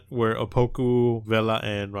front were Opoku, Vela,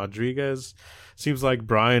 and Rodriguez. Seems like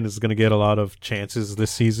Brian is going to get a lot of chances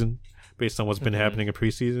this season, based on what's been happening in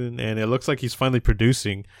preseason, and it looks like he's finally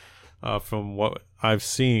producing from what I've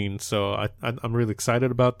seen. So I'm really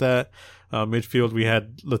excited about that. Midfield, we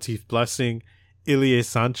had Latif Blessing, Ilie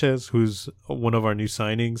Sanchez, who's one of our new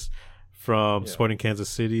signings from Sporting Kansas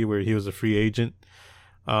City, where he was a free agent.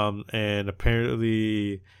 And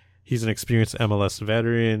apparently He's an experienced MLS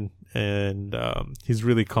veteran, and he's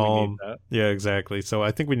really calm. Yeah, exactly. So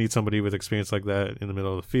I think we need somebody with experience like that in the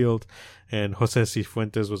middle of the field. And Jose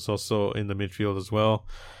Cifuentes was also in the midfield as well.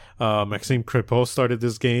 Maxime Crépeau started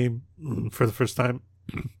this game for the first time.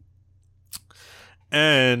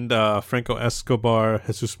 And Franco Escobar,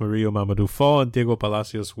 Jesus Murillo, Mamadou Fall, and Diego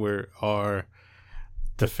Palacios were our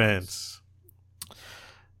defense.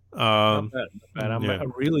 Not bad.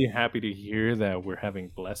 I'm really happy to hear that we're having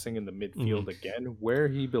Blessing in the midfield again, where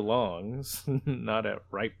he belongs, not at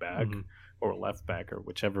right back or left back or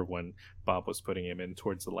whichever one Bob was putting him in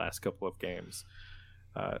towards the last couple of games.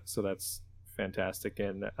 So that's fantastic,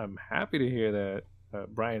 and I'm happy to hear that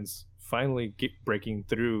Brian's finally breaking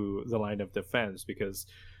through the line of defense, because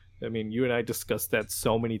I mean, you and I discussed that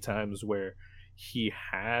so many times where he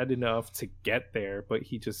had enough to get there, but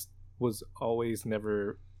he just was always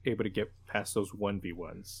never able to get past those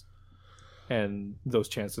 1v1s, and those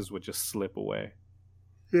chances would just slip away.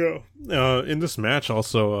 Yeah. In this match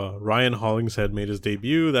also, Ryan Hollingshead made his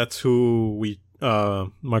debut. That's who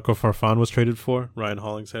Marco Farfan was traded for. Ryan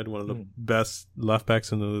Hollingshead, one of the best left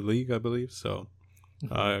backs in the league, I believe. So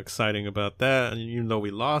exciting about that. And even though we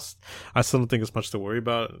lost, I still don't think it's much to worry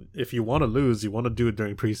about. If you want to lose, you want to do it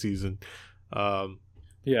during preseason.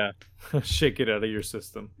 Yeah, shake it out of your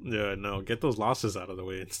system. Yeah, no, get those losses out of the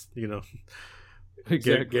way. It's,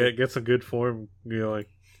 exactly. get some good form going.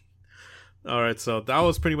 All right, so that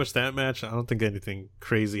was pretty much that match. I don't think anything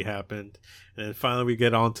crazy happened. And then finally we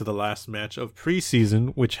get on to the last match of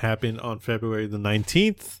preseason, which happened on February the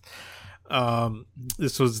 19th.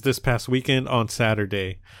 This was this past weekend on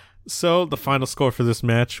Saturday. So the final score for this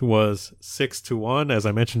match was 6-1, as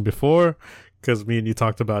I mentioned before, because me and you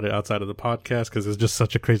talked about it outside of the podcast, because it's just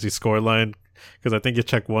such a crazy scoreline. Because I think you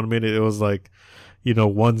checked 1 minute, it was like,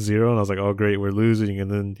 1-0, and I was like, oh great, we're losing.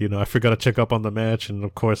 And then I forgot to check up on the match, and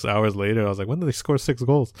of course hours later I was like, when did they score 6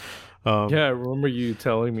 goals? Yeah, I remember you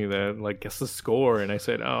telling me that, like, guess the score, and I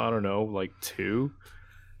said, oh, I don't know, like 2,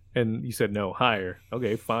 and you said no, higher.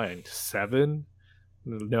 Okay, fine. 7?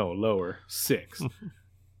 No, lower. 6.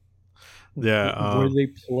 Yeah.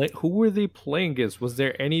 Who were they playing against? Was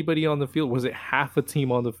there anybody on the field? Was it half a team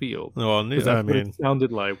on the field? Well, that's what it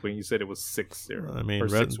sounded like when you said it was 6-0. I mean,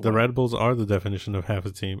 the Red Bulls are the definition of half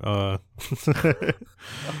a team. I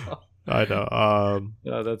know.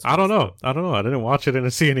 I don't know. I didn't watch it. I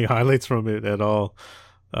didn't see any highlights from it at all.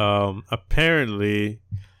 Apparently,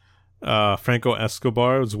 Franco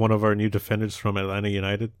Escobar was one of our new defenders from Atlanta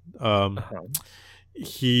United.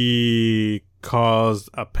 He caused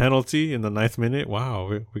a penalty in the 9th minute. Wow,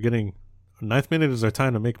 we're getting 9th minute is our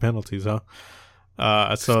time to make penalties, huh?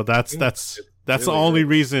 So that's the only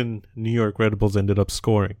reason New York Red Bulls ended up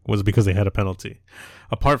scoring, was because they had a penalty.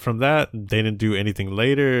 Apart from that, they didn't do anything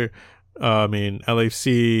later. I mean,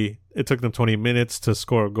 LAFC, it took them 20 minutes to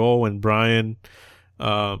score a goal when Brian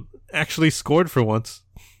actually scored for once.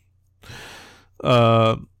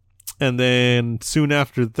 And then soon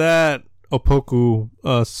after that, Opoku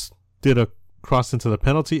did a cross into the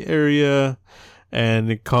penalty area, and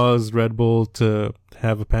it caused Red Bull to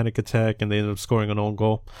have a panic attack, and they ended up scoring an own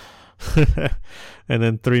goal. And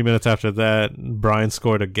then 3 minutes after that, Brian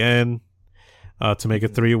scored again to make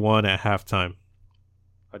it 3-1 at halftime.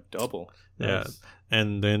 A double. Yeah. Nice.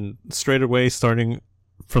 And then straight away, starting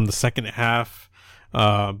from the second half,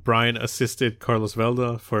 Brian assisted Carlos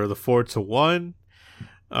Velda for the 4-1.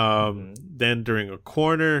 Then during a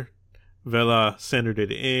corner, Vela centered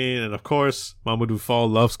it in, and of course, Mamadou Fall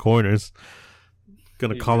loves corners.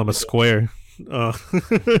 Gonna call him a square.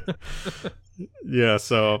 Yeah,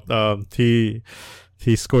 so he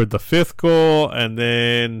scored the 5th goal, and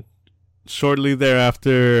then shortly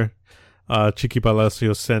thereafter, Chiqui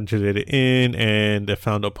Palacios centered it in, and they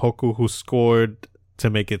found Opoku, who scored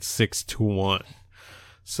to make it 6-1.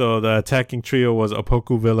 So the attacking trio was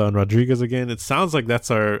Opoku, Vela, and Rodriguez again. It sounds like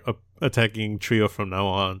that's our attacking trio from now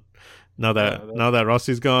on. Now that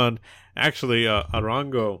Rossi's gone, actually,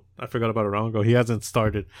 Arango, I forgot about Arango. He hasn't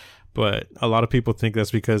started, but a lot of people think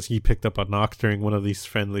that's because he picked up a knock during one of these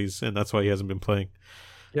friendlies, and that's why he hasn't been playing.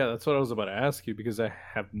 Yeah, that's what I was about to ask you, because I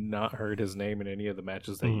have not heard his name in any of the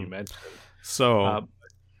matches that you mentioned. So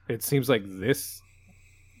it seems like this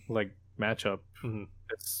matchup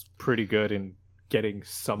is pretty good in getting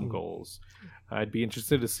some goals. I'd be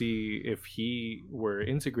interested to see if he were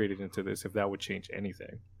integrated into this, if that would change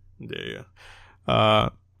anything. Yeah.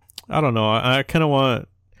 I don't know. I kind of want...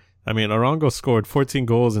 I mean, Arango scored 14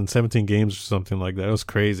 goals in 17 games or something like that. It was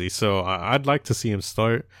crazy. So I'd like to see him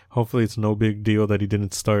start. Hopefully it's no big deal that he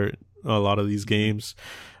didn't start a lot of these games.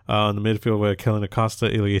 In the midfield, we had Kellen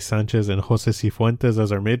Acosta, Ilie Sanchez, and Jose Cifuentes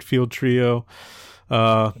as our midfield trio.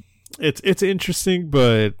 it's interesting,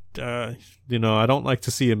 but I don't like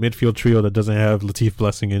to see a midfield trio that doesn't have Latif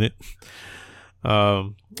Blessing in it.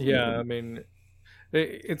 Yeah, I mean,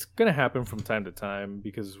 it's gonna happen from time to time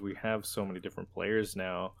because we have so many different players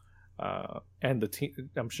now, and the team.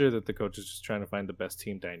 I'm sure that the coach is just trying to find the best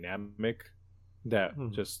team dynamic that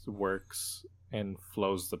just works and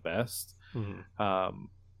flows the best.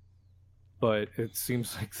 But it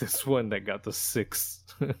seems like this one that got the 6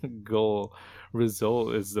 goal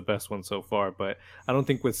result is the best one so far. But I don't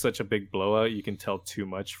think with such a big blowout you can tell too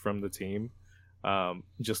much from the team.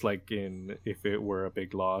 Just like if it were a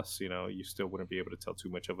big loss, you still wouldn't be able to tell too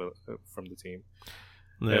much from the team.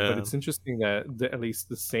 Yeah, but it's interesting that at least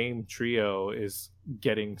the same trio is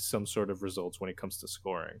getting some sort of results when it comes to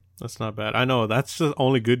scoring. That's not bad. I know that's the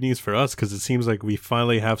only good news for us because it seems like we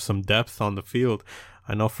finally have some depth on the field.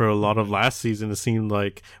 I know for a lot of last season, it seemed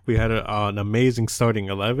like we had an amazing starting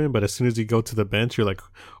 11, but as soon as you go to the bench, you're like,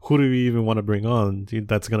 who do we even want to bring on?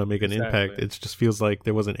 That's going to make an impact. It just feels like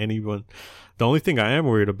there wasn't anyone. The only thing I am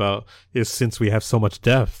worried about is since we have so much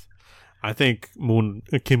depth, I think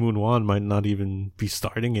Kim Moon-Won might not even be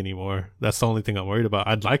starting anymore. That's the only thing I'm worried about.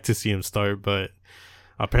 I'd like to see him start, but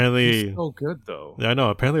apparently... He's so good, though. I know.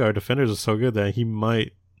 Apparently our defenders are so good that he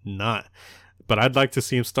might not. But I'd like to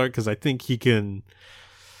see him start because I think he can...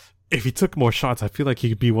 If he took more shots, I feel like he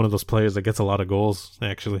could be one of those players that gets a lot of goals,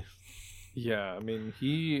 actually. Yeah, I mean,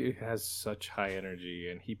 he has such high energy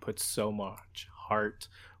and he puts so much heart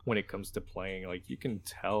when it comes to playing. Like, you can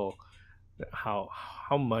tell how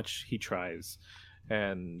much he tries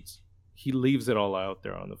and he leaves it all out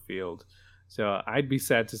there on the field. So I'd be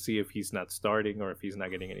sad to see if he's not starting or if he's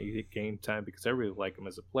not getting any game time because I really like him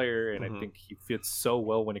as a player and I think he fits so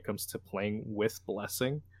well when it comes to playing with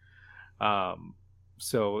Blessing.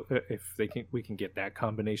 So if we can get that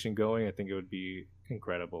combination going, I think it would be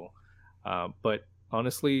incredible. But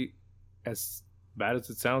honestly, as bad as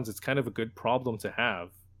it sounds, it's kind of a good problem to have.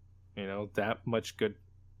 That much good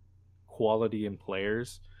quality in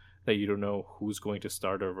players that you don't know who's going to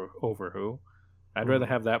start over who. I'd rather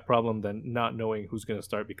have that problem than not knowing who's going to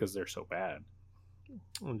start because they're so bad.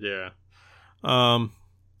 Yeah.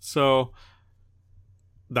 So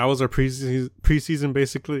that was our preseason,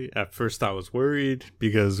 basically. At first, I was worried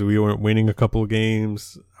because we weren't winning a couple of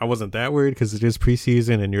games. I wasn't that worried because it is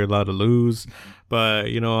preseason and you're allowed to lose. But,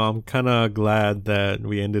 I'm kind of glad that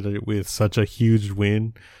we ended it with such a huge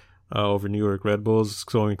win over New York Red Bulls,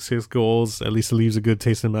 scoring 6 goals. At least it leaves a good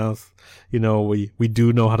taste in the mouth. We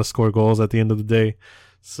do know how to score goals at the end of the day.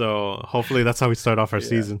 So hopefully that's how we start off our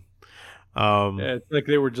season. It's like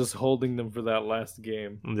they were just holding them for that last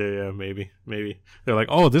game. Yeah, maybe they're like,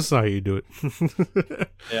 oh, this is how you do it.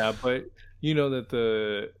 Yeah, but that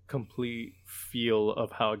the complete feel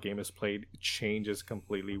of how a game is played changes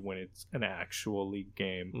completely when it's an actual league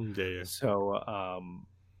game. Yeah. So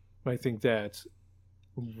I think that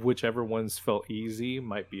whichever ones felt easy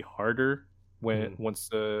might be harder once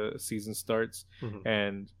the season starts,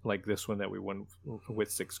 and like this one that we won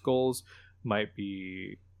with 6 goals might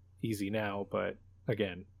be easy now, but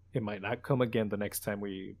again, it might not come again the next time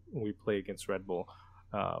we play against Red Bull.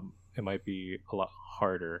 It might be a lot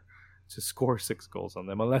harder to score 6 goals on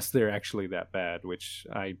them unless they're actually that bad, which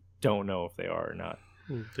I don't know if they are or not.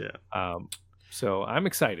 Yeah. So I'm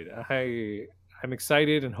excited. I'm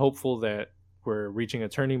excited and hopeful that we're reaching a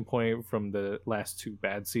turning point from the last 2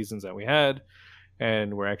 bad seasons that we had,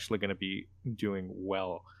 and we're actually going to be doing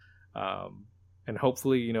well. And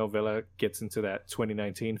hopefully, Vela gets into that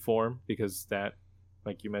 2019 form because that,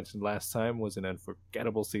 like you mentioned last time, was an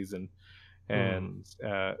unforgettable season. And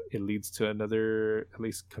it leads to another, at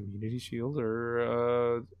least, Community Shield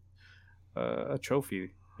or a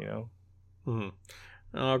trophy,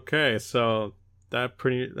 Okay, so that's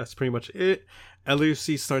pretty much it.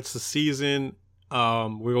 LAFC starts the season.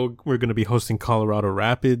 We're going to be hosting Colorado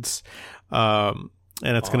Rapids.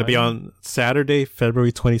 And it's going to be on Saturday,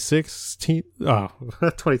 February 2016.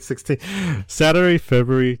 2016. Saturday,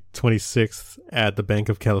 February 26th at the Bank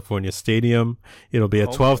of California Stadium. It'll be at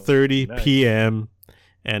 12:30 p.m.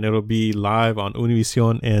 and it'll be live on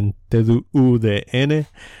Univision and TUDN.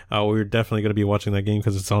 We're definitely going to be watching that game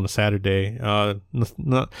because it's on a Saturday.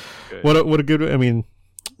 What a good. I mean,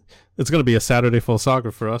 it's going to be a Saturday full of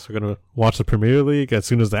soccer for us. We're going to watch the Premier League. As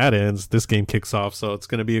soon as that ends, this game kicks off. So it's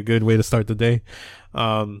going to be a good way to start the day.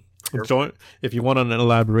 If you want an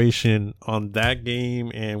elaboration on that game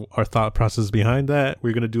and our thought process behind that,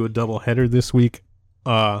 we're going to do a double header this week.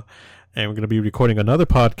 And we're going to be recording another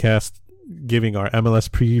podcast giving our MLS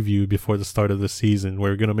preview before the start of the season.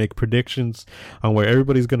 We're going to make predictions on where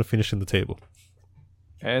everybody's going to finish in the table.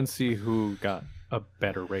 And see who got a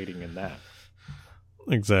better rating in that.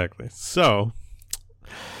 Exactly. So,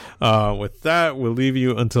 with that, we'll leave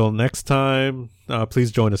you until next time.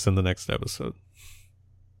 Please join us in the next episode.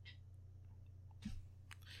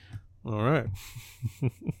 All right.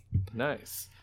 Nice.